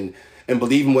understand and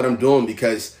believe in what I'm doing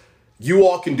because you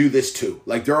all can do this too.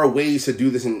 Like there are ways to do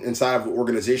this inside of an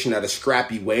organization at a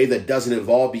scrappy way that doesn't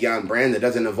involve Beyond Brand, that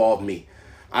doesn't involve me.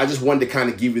 I just wanted to kind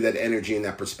of give you that energy and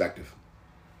that perspective.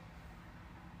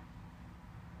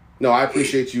 No, I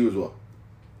appreciate you as well.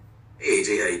 Hey,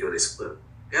 AJ, how you doing this clip?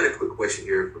 Got a quick question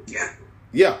here from Catherine.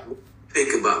 Yeah.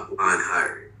 Think about blind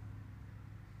hiring.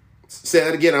 Say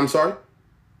that again, I'm sorry?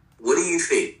 What do you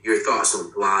think? Your thoughts on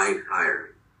blind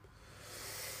hiring?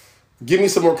 Give me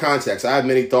some more context. I have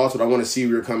many thoughts, but I want to see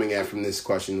where you're coming at from this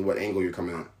question, what angle you're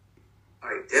coming on. All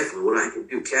right, definitely. What I can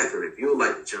do, Catherine, if you would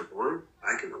like to jump on,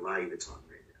 I can allow you to talk right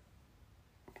now.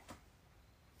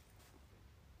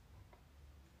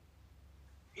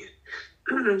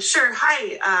 Sure.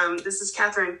 Hi, this is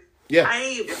Catherine. Yeah.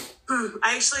 I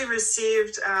actually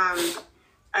received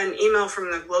an email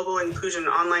from the Global Inclusion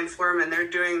Online Forum, and they're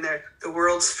doing the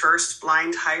world's first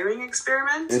blind hiring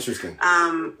experiment. Interesting.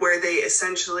 Where they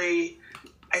essentially,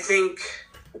 I think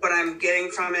what I'm getting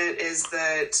from it is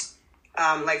that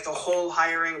like the whole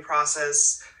hiring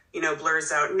process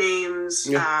blurs out names,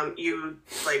 you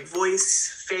like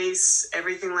voice, face,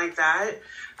 everything like that.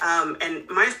 And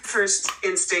my first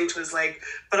instinct was like,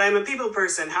 but I'm a people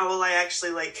person. How will I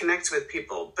actually like connect with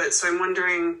people? But so I'm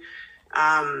wondering,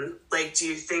 do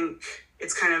you think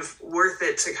it's kind of worth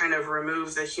it to kind of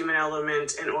remove the human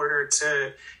element in order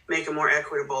to make a more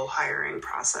equitable hiring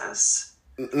process?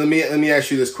 Let me ask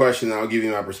you this question, and I'll give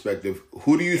you my perspective.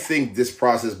 Who do you think this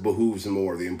process behooves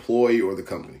more, the employee or the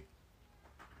company?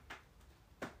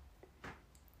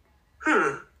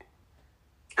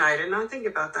 I did not think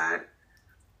about that.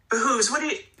 Behooves. What do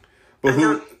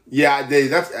you? Yeah,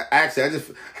 that's actually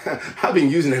I've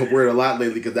been using that word a lot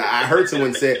lately because I heard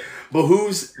someone say it.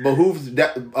 Behooves.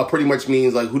 That pretty much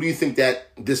means like, who do you think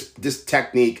that this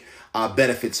technique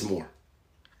benefits more?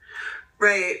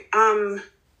 Right.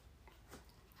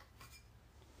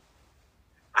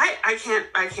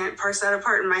 I can't parse that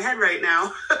apart in my head right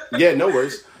now. Yeah, no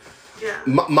worries. Yeah.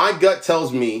 My gut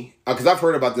tells me, because I've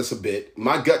heard about this a bit.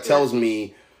 My gut tells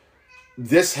me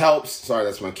this helps. Sorry,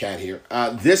 that's my cat here.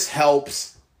 This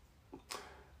helps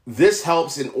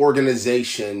an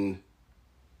organization.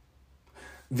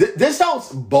 This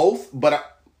helps both,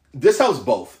 but this helps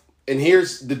both. And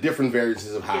here's the different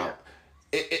variances of how.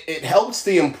 Yeah. It helps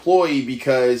the employee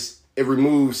because it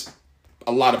removes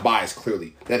a lot of bias,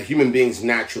 clearly, that human beings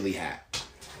naturally have.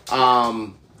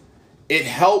 It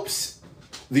helps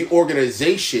the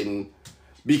organization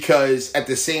because at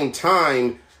the same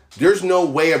time, there's no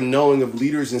way of knowing if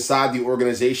leaders inside the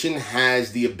organization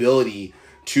has the ability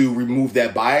to remove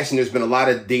that bias. And there's been a lot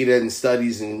of data and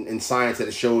studies and science that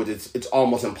have showed it's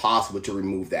almost impossible to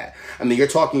remove that. I mean, you're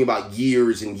talking about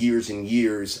years and years and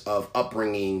years of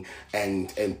upbringing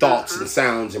and thoughts and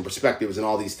sounds and perspectives and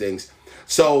all these things.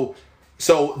 So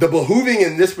the behooving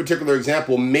in this particular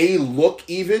example may look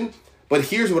even, but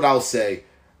here's what I'll say.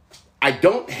 I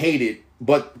don't hate it,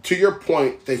 but to your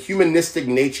point, the humanistic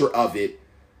nature of it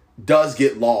does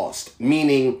get lost.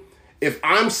 Meaning, if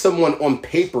I'm someone on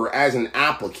paper as an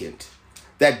applicant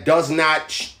that does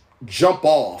not jump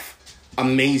off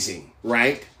amazing,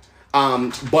 right?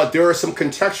 But there are some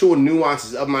contextual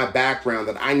nuances of my background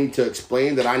that I need to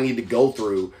explain, that I need to go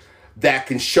through, that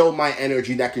can show my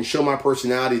energy, that can show my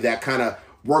personality, that kind of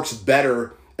works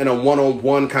better in a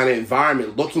one-on-one kind of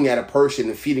environment, looking at a person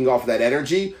and feeding off of that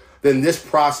energy, then this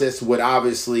process would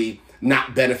obviously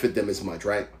not benefit them as much,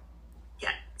 right? Yeah,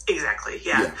 exactly.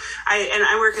 Yeah.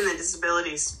 I work in the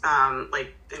disabilities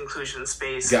inclusion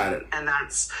space. Got it. And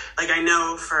that's I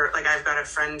know I've got a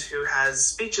friend who has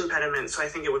speech impediment, so I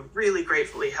think it would really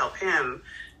gratefully help him.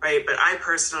 Right, but I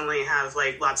personally have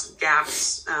lots of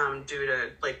gaps due to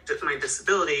my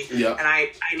disability, and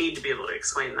I need to be able to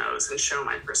explain those and show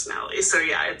my personality. So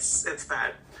yeah, it's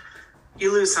that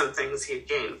you lose some things you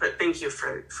gain. But thank you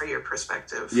for your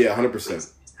perspective. Yeah,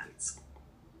 100%.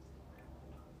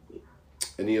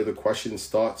 Any other questions,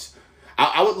 thoughts?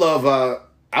 I would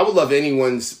love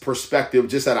anyone's perspective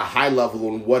just at a high level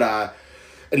on what I've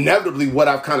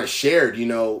kind of shared.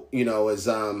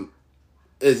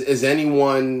 Does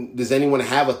anyone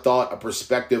have a thought, a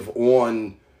perspective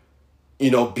on,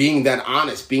 being that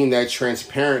honest, being that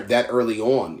transparent that early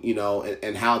on,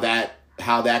 and how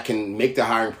that can make the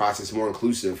hiring process more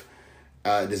inclusive?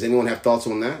 Does anyone have thoughts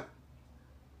on that?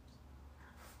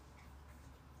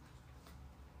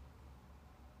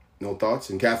 No thoughts?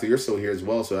 And Kathy, you're still here as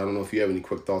well, so I don't know if you have any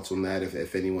quick thoughts on that,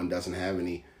 if anyone doesn't have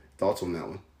any thoughts on that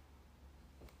one.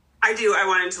 I do. I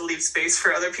wanted to leave space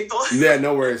for other people. Yeah,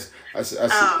 no worries. I see.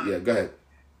 Yeah, go ahead.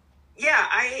 Yeah,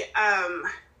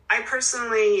 I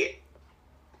personally,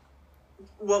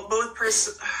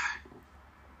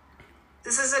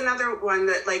 this is another one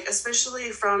that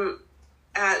especially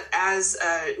as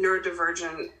a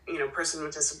neurodivergent, person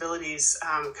with disabilities,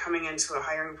 coming into a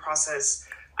hiring process,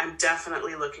 I'm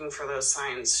definitely looking for those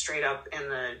signs straight up in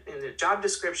the job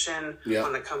description,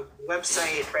 on the company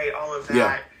website, right? All of that.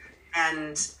 Yeah.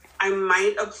 And I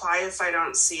might apply if I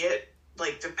don't see it,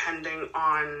 depending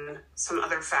on some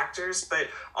other factors, but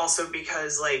also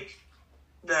because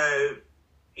the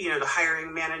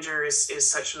hiring manager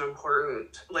is such an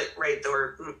important, right?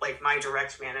 Or my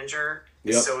direct manager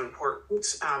is so important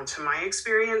to my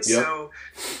experience. Yep. So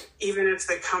even if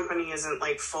the company isn't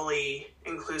fully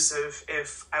inclusive,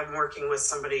 if I'm working with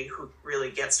somebody who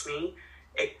really gets me,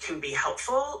 it can be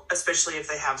helpful, especially if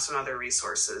they have some other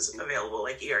resources available,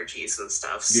 like ERGs and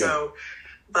stuff. Yeah. So,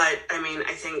 but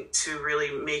I think to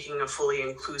really making a fully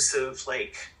inclusive,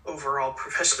 overall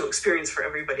professional experience for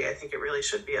everybody, I think it really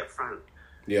should be up front.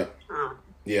 Yeah.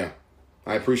 Yeah.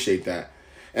 I appreciate that.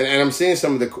 And I'm seeing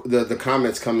some of the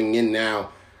comments coming in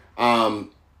now.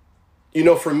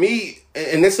 For me,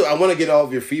 and this, I want to get all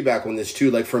of your feedback on this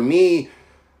too. Like for me,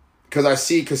 because I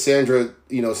see Cassandra,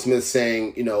 Smith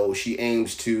saying, she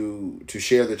aims to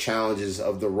share the challenges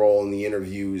of the role in the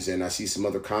interviews, and I see some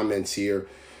other comments here.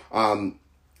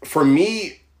 For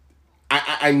me,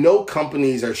 I know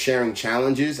companies are sharing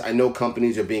challenges. I know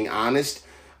companies are being honest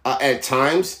at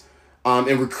times, and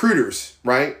recruiters,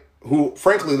 right? Who,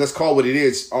 frankly, let's call it what it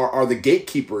is, are the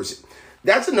gatekeepers.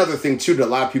 That's another thing too that a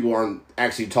lot of people aren't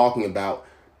actually talking about.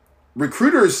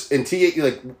 Recruiters and TA,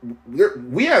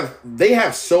 they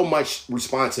have so much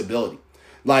responsibility.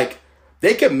 Like,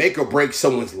 they can make or break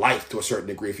someone's life to a certain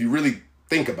degree if you really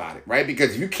think about it, right?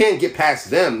 Because if you can't get past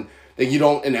them, then you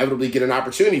don't inevitably get an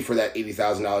opportunity for that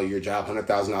 $80,000 a year job,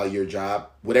 $100,000 a year job,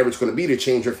 whatever it's going to be to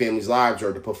change your family's lives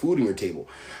or to put food on your table.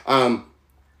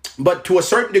 But to a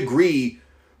certain degree,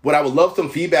 what I would love some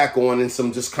feedback on and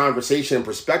some just conversation and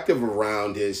perspective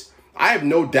around is, I have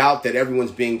no doubt that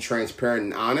everyone's being transparent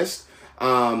and honest.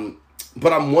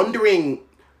 But I'm wondering,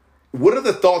 what are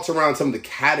the thoughts around some of the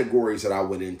categories that I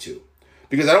went into?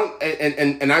 Because I don't,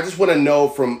 and I just want to know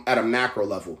from at a macro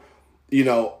level.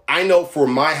 I know for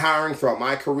my hiring throughout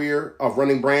my career of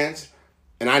running brands,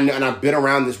 and I've been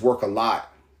around this work a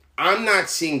lot, I'm not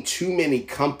seeing too many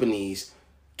companies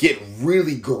get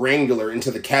really granular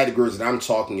into the categories that I'm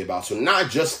talking about. So not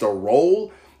just the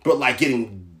role, but like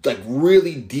getting like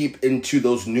really deep into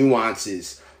those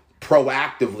nuances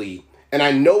proactively. And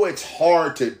I know it's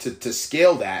hard to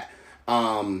scale that.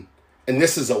 And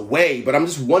this is a way, but I'm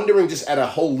just wondering, just at a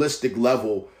holistic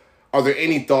level, are there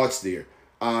any thoughts there?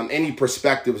 Any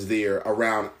perspectives there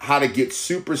around how to get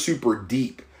super, super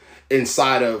deep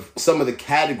inside of some of the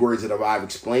categories that I've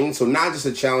explained? So not just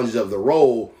the challenges of the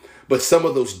role, but some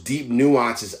of those deep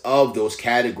nuances of those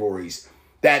categories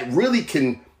that really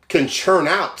can churn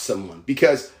out someone.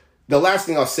 Because the last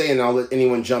thing I'll say, and I'll let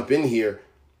anyone jump in here,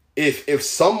 if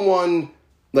someone,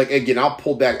 like, again, I'll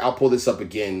pull this up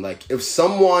again. Like, if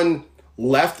someone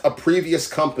left a previous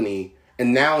company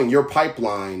and now in your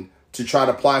pipeline to try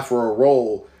to apply for a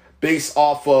role based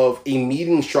off of a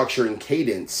meeting structure and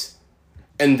cadence,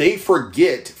 and they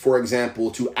forget, for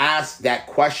example, to ask that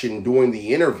question during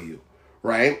the interview,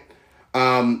 right?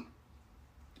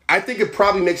 I think it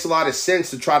probably makes a lot of sense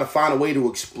to try to find a way to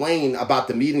explain about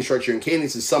the meeting structure and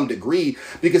cadence to some degree,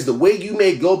 because the way you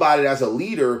may go about it as a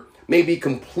leader may be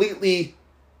completely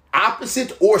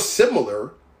opposite or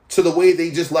similar to the way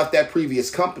they just left that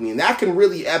previous company. And that can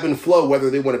really ebb and flow whether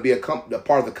they want to be a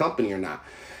part of the company or not.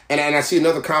 And I see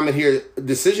another comment here,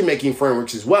 decision-making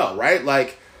frameworks as well, right?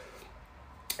 Like,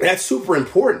 that's super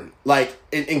important. Like,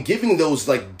 and giving those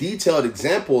like detailed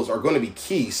examples are going to be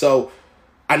key. So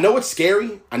I know it's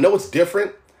scary. I know it's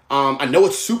different. I know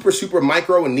it's super, super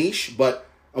micro and niche, but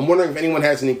I'm wondering if anyone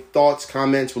has any thoughts,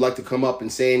 comments, would like to come up and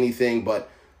say anything, but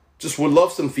just would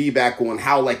love some feedback on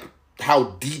how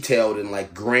detailed and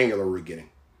like granular we're getting.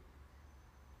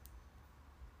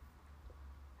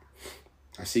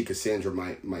 I see Cassandra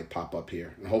might pop up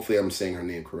here. And hopefully I'm saying her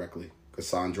name correctly.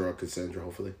 Cassandra,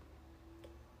 hopefully.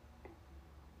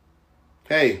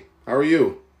 Hey, how are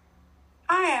you?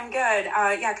 Hi, I'm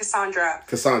good. Cassandra.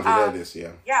 Cassandra, that is,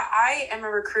 yeah. Yeah, I am a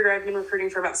recruiter. I've been recruiting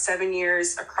for about 7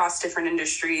 years across different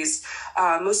industries,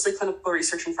 mostly clinical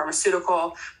research and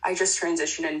pharmaceutical. I just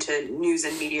transitioned into news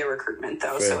and media recruitment,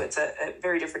 though, Fair. so it's a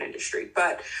very different industry.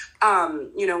 But,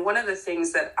 one of the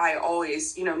things that I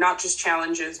always, not just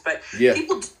challenges, but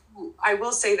I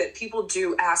will say that people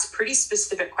do ask pretty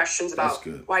specific questions about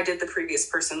why did the previous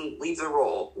person leave the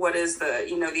role? What is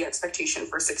the expectation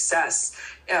for success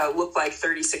look like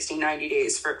 30, 60, 90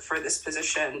 days for this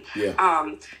position? Yeah.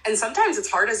 And sometimes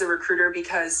it's hard as a recruiter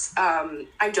because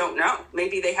I don't know.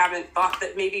 Maybe they haven't thought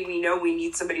that. Maybe we know we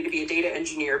need somebody to be a data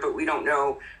engineer, but we don't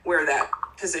know where that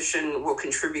position will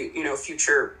contribute,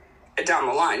 future down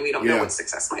the line. We don't know what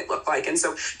success might look like. And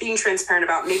so being transparent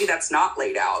about maybe that's not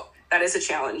laid out. That is a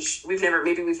challenge. We've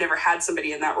never had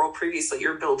somebody in that role previously.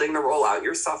 You're building the role out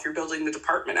yourself. You're building the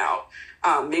department out.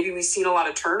 Maybe we've seen a lot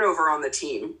of turnover on the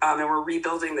team, and we're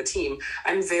rebuilding the team.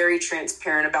 I'm very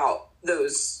transparent about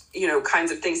those,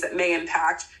 kinds of things that may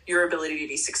impact your ability to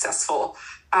be successful.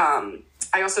 I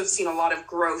also have seen a lot of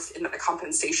growth in the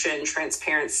compensation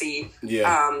transparency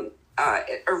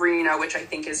arena, which I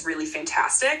think is really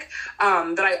fantastic.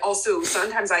 But I also,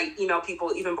 sometimes I email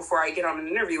people even before I get on an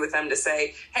interview with them to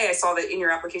say, hey, I saw that in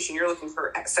your application, you're looking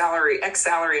for X salary,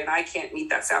 and I can't meet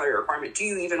that salary requirement. Do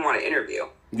you even want to interview?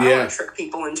 I don't want to trick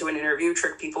people into an interview,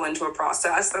 trick people into a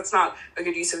process. That's not a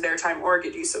good use of their time or a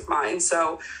good use of mine.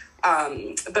 So,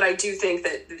 but I do think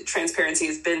that transparency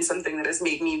has been something that has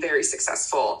made me very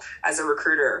successful as a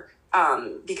recruiter.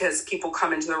 because people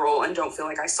come into the role and don't feel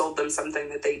like I sold them something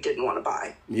that they didn't want to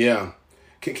buy. Yeah.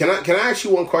 Can I ask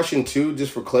you one question too,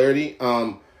 just for clarity?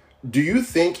 Do you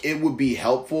think it would be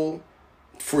helpful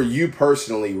for you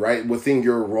personally, right, within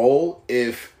your role,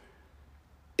 if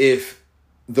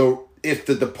the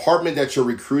department that you're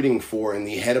recruiting for and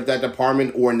the head of that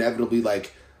department, or inevitably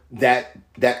like that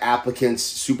applicant's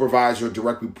supervisor or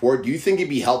direct report, do you think it'd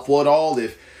be helpful at all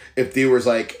if there was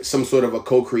like some sort of a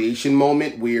co-creation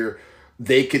moment where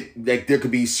they could, like, there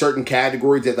could be certain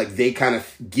categories that like they kind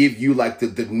of give you like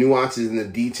the nuances and the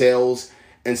details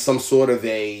and some sort of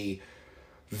a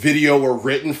video or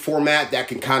written format that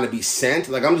can kind of be sent?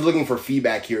 Like, I'm just looking for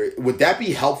feedback here. Would that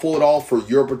be helpful at all for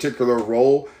your particular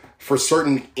role, for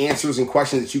certain answers and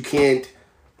questions that you can't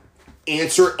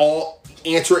answer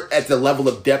at the level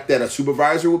of depth that a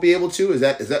supervisor will be able to? Would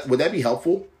that be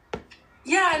helpful?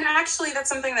 Yeah, and actually that's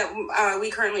something that we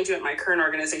currently do at my current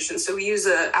organization. So we use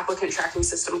an applicant tracking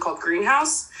system called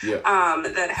Greenhouse,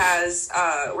 that has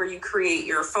where you create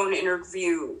your phone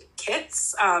interview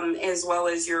kits, as well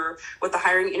as what the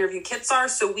hiring interview kits are.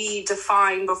 So we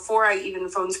define, before I even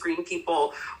phone screen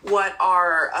people, what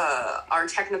are our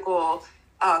technical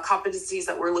competencies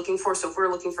that we're looking for. So if we're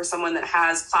looking for someone that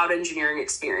has cloud engineering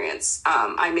experience,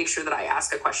 I make sure that I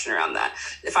ask a question around that.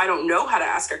 If I don't know how to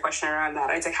ask a question around that,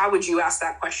 I'd say, how would you ask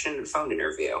that question in a phone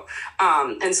interview?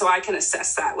 And so I can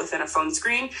assess that within a phone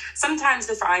screen. Sometimes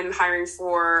if I'm hiring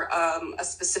for a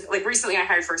specific, like recently I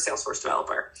hired for a Salesforce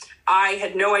developer. I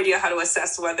had no idea how to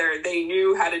assess whether they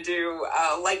knew how to do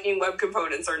Lightning Web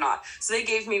Components or not. So they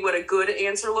gave me what a good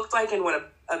answer looked like and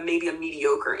what maybe a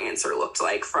mediocre answer looked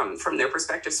like from their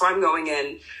perspective. So I'm going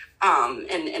in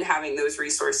and having those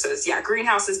resources. Yeah,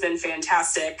 Greenhouse has been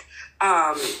fantastic.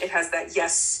 It has that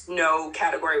yes, no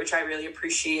category, which I really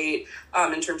appreciate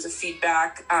in terms of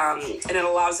feedback. And it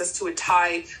allows us to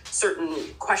tie certain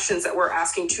questions that we're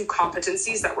asking to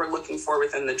competencies that we're looking for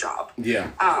within the job. Yeah.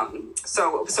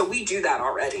 So we do that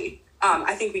already.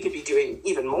 I think we could be doing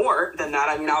even more than that.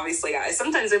 I mean, obviously,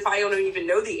 sometimes if I don't even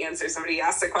know the answer, somebody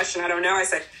asks a question I don't know, I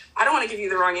say, I don't want to give you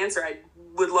the wrong answer. I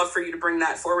would love for you to bring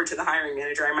that forward to the hiring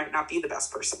manager. I might not be the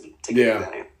best person to give you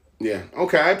that answer. Yeah.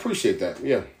 Okay, I appreciate that.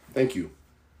 Yeah, thank you.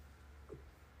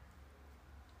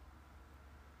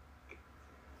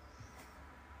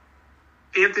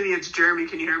 Anthony, it's Jeremy.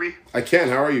 Can you hear me? I can.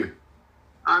 How are you?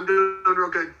 I'm doing real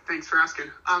good. Thanks for asking.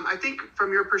 I think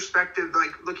from your perspective,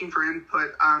 like looking for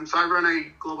input, so I run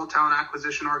a global talent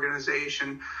acquisition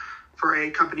organization for a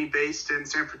company based in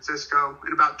San Francisco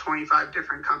in about 25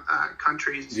 different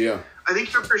countries. Yeah. I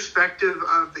think your perspective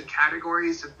of the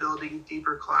categories of building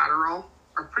deeper collateral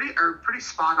are pretty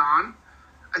spot on.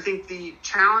 I think the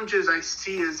challenges I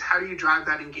see is how do you drive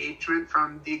that engagement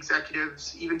from the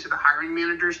executives even to the hiring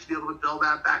managers to be able to build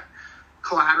out that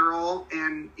collateral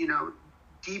and,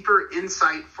 deeper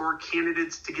insight for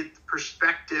candidates to get the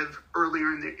perspective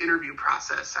earlier in the interview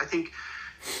process. I think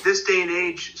this day and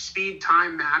age, speed,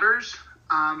 time matters.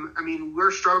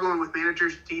 We're struggling with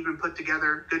managers to even put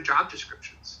together good job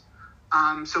descriptions.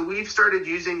 So we've started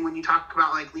using, when you talk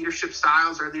about like leadership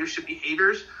styles or leadership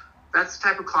behaviors, that's the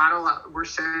type of collateral that we're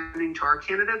sending to our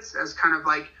candidates as kind of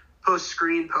like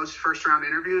post-screen, post-first round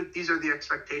interview. These are the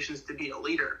expectations to be a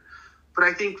leader. But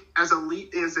I think as a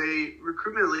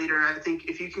recruitment leader, I think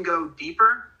if you can go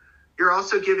deeper, you're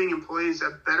also giving employees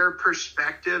a better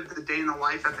perspective the day in the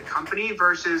life at the company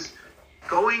versus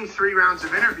going 3 rounds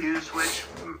of interviews, which,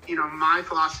 my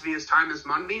philosophy is time is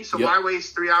money. So why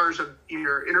waste 3 hours of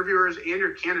your interviewers and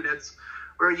your candidates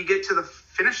where you get to the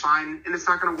finish line and it's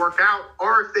not going to work out?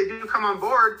 Or if they do come on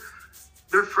board,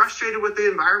 they're frustrated with the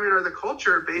environment or the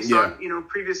culture based on,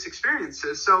 previous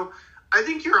experiences. So I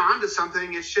think you're onto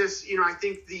something. It's just, I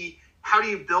think how do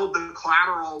you build the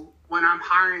collateral when I'm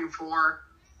hiring for,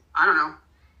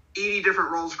 80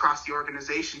 different roles across the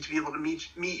organization to be able to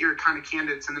meet your kind of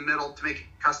candidates in the middle to make it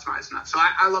customized enough. So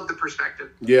I love the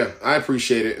perspective. Yeah, I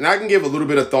appreciate it. And I can give a little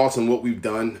bit of thoughts on what we've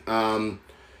done.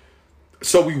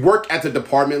 So we work at the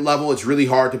department level. It's really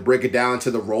hard to break it down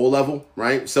to the role level,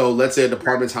 right? So let's say a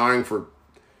department's hiring for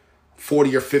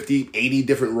 40 or 50, 80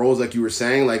 different roles, like you were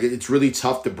saying. Like, it's really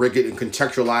tough to break it and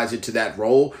contextualize it to that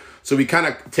role. So we kind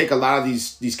of take a lot of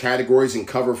these categories and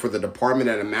cover for the department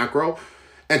at a macro.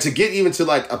 And to get even to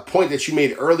like a point that you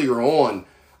made earlier on,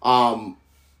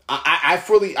 I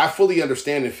fully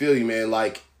understand and feel you, man.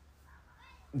 Like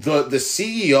the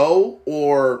CEO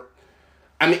or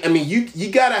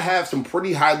you gotta have some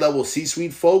pretty high level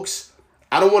C-suite folks.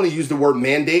 I don't want to use the word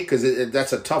mandate because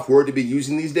that's a tough word to be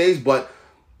using these days, but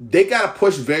they got to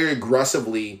push very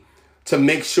aggressively to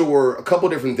make sure a couple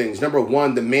different things. Number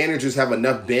one, the managers have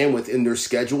enough bandwidth in their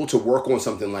schedule to work on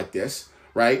something like this,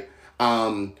 right?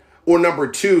 Or number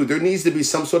two, there needs to be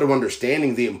some sort of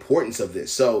understanding the importance of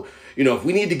this. So, if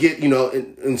we need to get,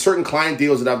 in certain client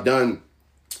deals that I've done,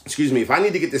 if I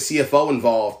need to get the CFO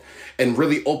involved and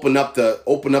really open up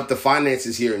the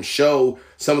finances here and show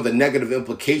some of the negative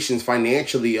implications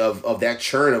financially of that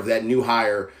churn, of that new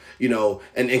hire,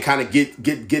 and kind of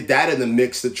get that in the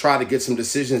mix to try to get some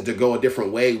decisions to go a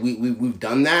different way. We've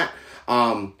done that.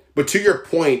 But to your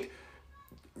point,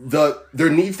 there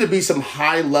needs to be some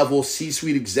high level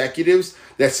C-suite executives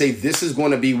that say this is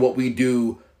going to be what we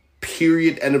do,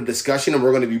 period, end of discussion, and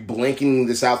we're going to be blanking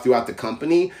this out throughout the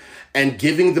company and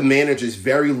giving the managers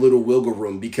very little wiggle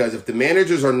room. Because if the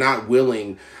managers are not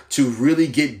willing to really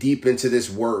get deep into this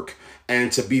work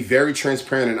and to be very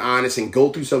transparent and honest and go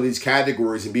through some of these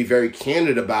categories and be very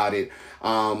candid about it,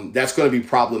 that's going to be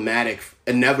problematic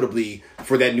inevitably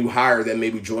for that new hire that may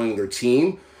be joining their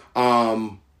team.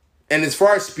 And as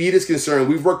far as speed is concerned,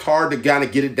 we've worked hard to kind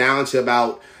of get it down to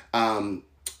about a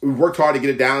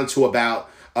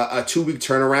 2-week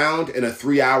turnaround and a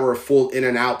 3-hour full in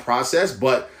and out process.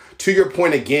 But to your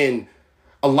point again,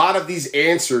 a lot of these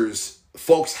answers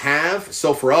folks have.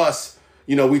 So for us,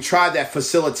 we tried that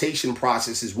facilitation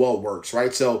process as well works,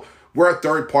 right? So we're a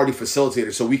third-party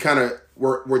facilitator. So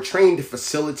we're trained to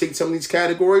facilitate some of these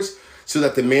categories so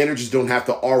that the managers don't have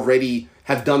to already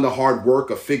have done the hard work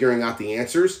of figuring out the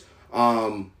answers.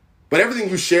 But everything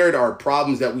you shared are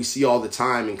problems that we see all the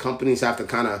time, and companies have to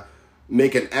kind of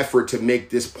make an effort to make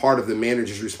this part of the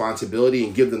manager's responsibility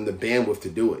and give them the bandwidth to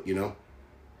do it,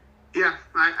 Yeah,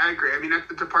 I agree. I mean, at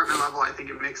the department level, I think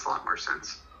it makes a lot more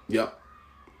sense. Yep.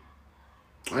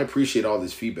 I appreciate all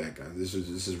this feedback, guys. This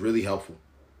is really helpful.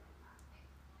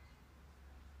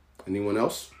 Anyone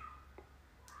else?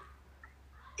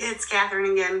 It's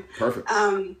Catherine again. Perfect.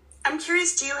 I'm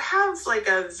curious, do you have like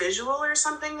a visual or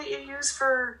something that you use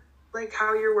for like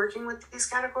how you're working with these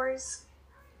categories?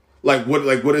 Like what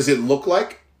does it look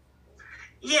like?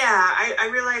 Yeah, I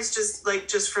realized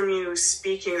just from you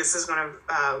speaking, this is one of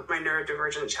my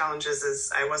neurodivergent challenges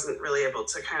is I wasn't really able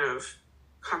to kind of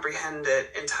comprehend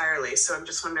it entirely. So I'm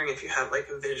just wondering if you have like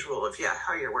a visual of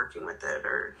how you're working with it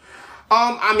or.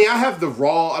 I have the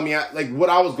raw. What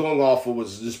I was going off of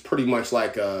was just pretty much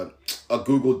like a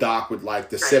Google Doc with like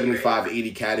the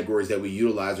 80 categories that we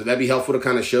utilize. Would that be helpful to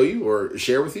kind of show you or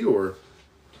share with you or?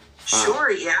 Sure.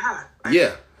 Yeah.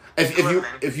 Yeah.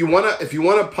 If you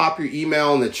wanna pop your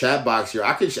email in the chat box here,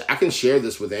 I can share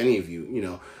this with any of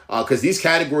you. Because these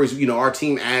categories, our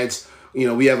team adds.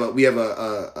 We have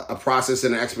a process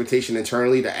and an expectation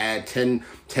internally to add 10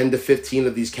 to 15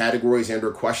 of these categories and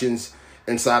or questions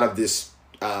inside of this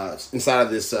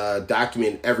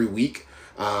document every week.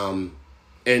 And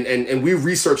we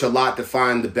research a lot to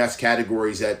find the best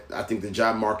categories that I think the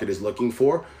job market is looking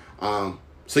for.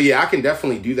 So yeah, I can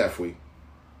definitely do that for you.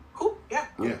 Cool. Yeah.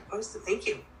 Yeah. Post it. Thank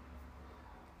you.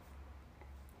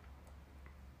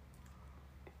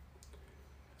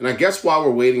 And I guess while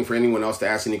we're waiting for anyone else to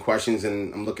ask any questions,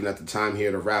 and I'm looking at the time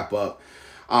here to wrap up,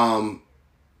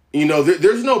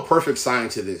 there's no perfect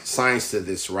science to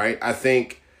this, right? I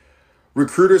think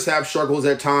recruiters have struggles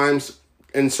at times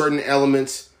in certain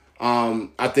elements.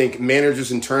 I think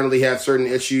managers internally have certain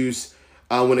issues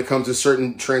when it comes to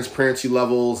certain transparency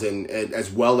levels and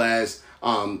as well as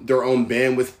their own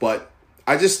bandwidth. But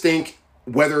I just think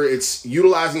whether it's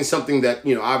utilizing something that,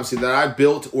 obviously that I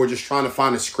built or just trying to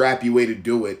find a scrappy way to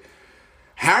do it,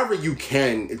 however you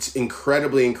can, it's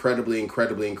incredibly, incredibly,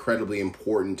 incredibly, incredibly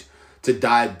important to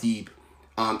dive deep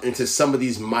into some of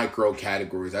these micro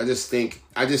categories. I just think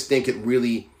it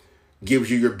really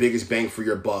gives you your biggest bang for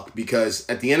your buck, because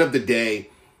at the end of the day,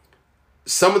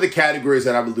 some of the categories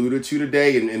that I've alluded to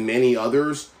today and many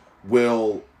others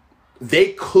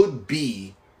they could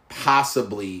be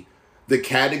possibly the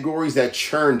categories that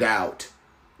churned out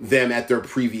them at their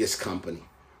previous company,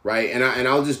 right? And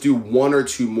I'll just do one or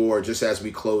two more just as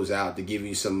we close out to give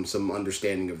you some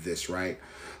understanding of this, right?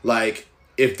 Like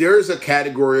if there's a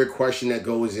category or question that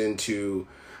goes into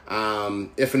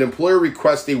if an employer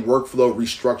requests a workflow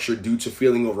restructure due to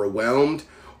feeling overwhelmed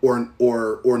or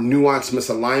nuanced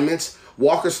misalignments,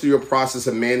 walk us through your process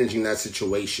of managing that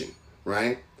situation,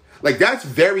 right? Like that's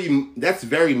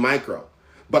very micro.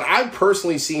 But I've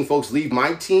personally seen folks leave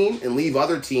my team and leave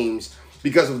other teams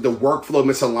because of the workflow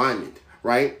misalignment,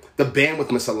 right? The bandwidth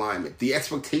misalignment, the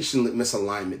expectation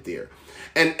misalignment there.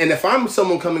 And if I'm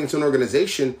someone coming into an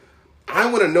organization,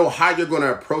 I want to know how you're going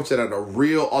to approach it at a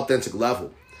real authentic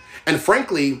level. And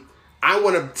frankly, I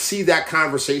want to see that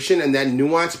conversation and that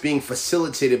nuance being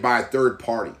facilitated by a third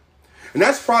party. And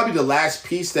that's probably the last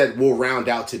piece that we'll round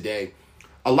out today.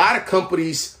 A lot of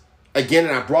companies again,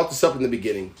 and I brought this up in the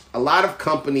beginning, a lot of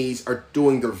companies are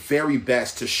doing their very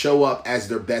best to show up as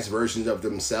their best versions of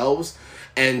themselves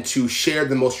and to share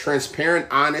the most transparent,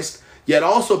 honest, yet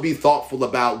also be thoughtful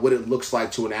about what it looks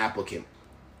like to an applicant.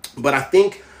 But I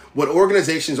think what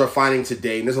organizations are finding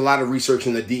today, and there's a lot of research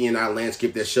in the DE&I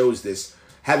landscape that shows this,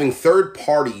 having third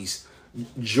parties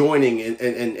joining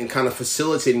and kind of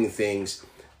facilitating things,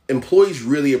 employees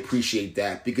really appreciate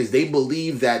that because they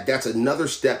believe that that's another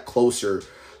step closer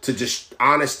to just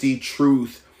honesty,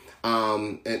 truth,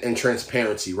 and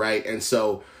transparency, right? And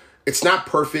so it's not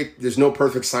perfect. There's no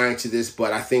perfect science to this,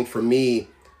 but I think for me,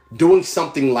 doing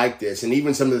something like this, and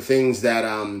even some of the things that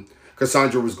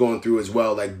Cassandra was going through as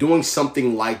well, like doing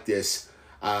something like this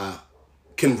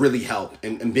can really help,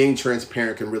 and being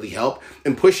transparent can really help,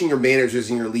 and pushing your managers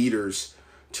and your leaders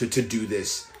to do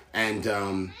this,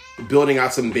 and building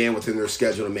out some bandwidth in their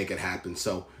schedule to make it happen.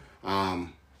 So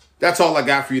that's all I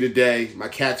got for you today. My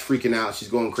cat's freaking out. She's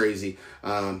going crazy.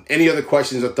 Any other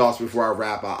questions or thoughts before I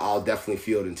wrap? I'll definitely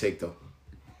field and take them.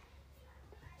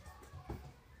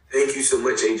 Thank you so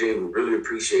much, AJ. We really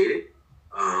appreciate it.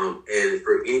 And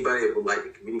for anybody that would like to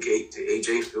communicate to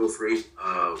AJ, feel free.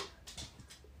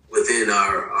 Within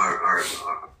our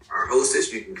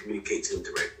hostess, you can communicate to him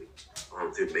directly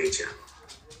through the main channel.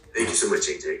 Thank you so much,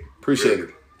 AJ. Appreciate it.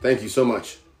 Thank you so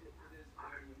much.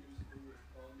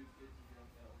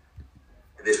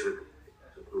 And this will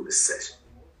conclude this session.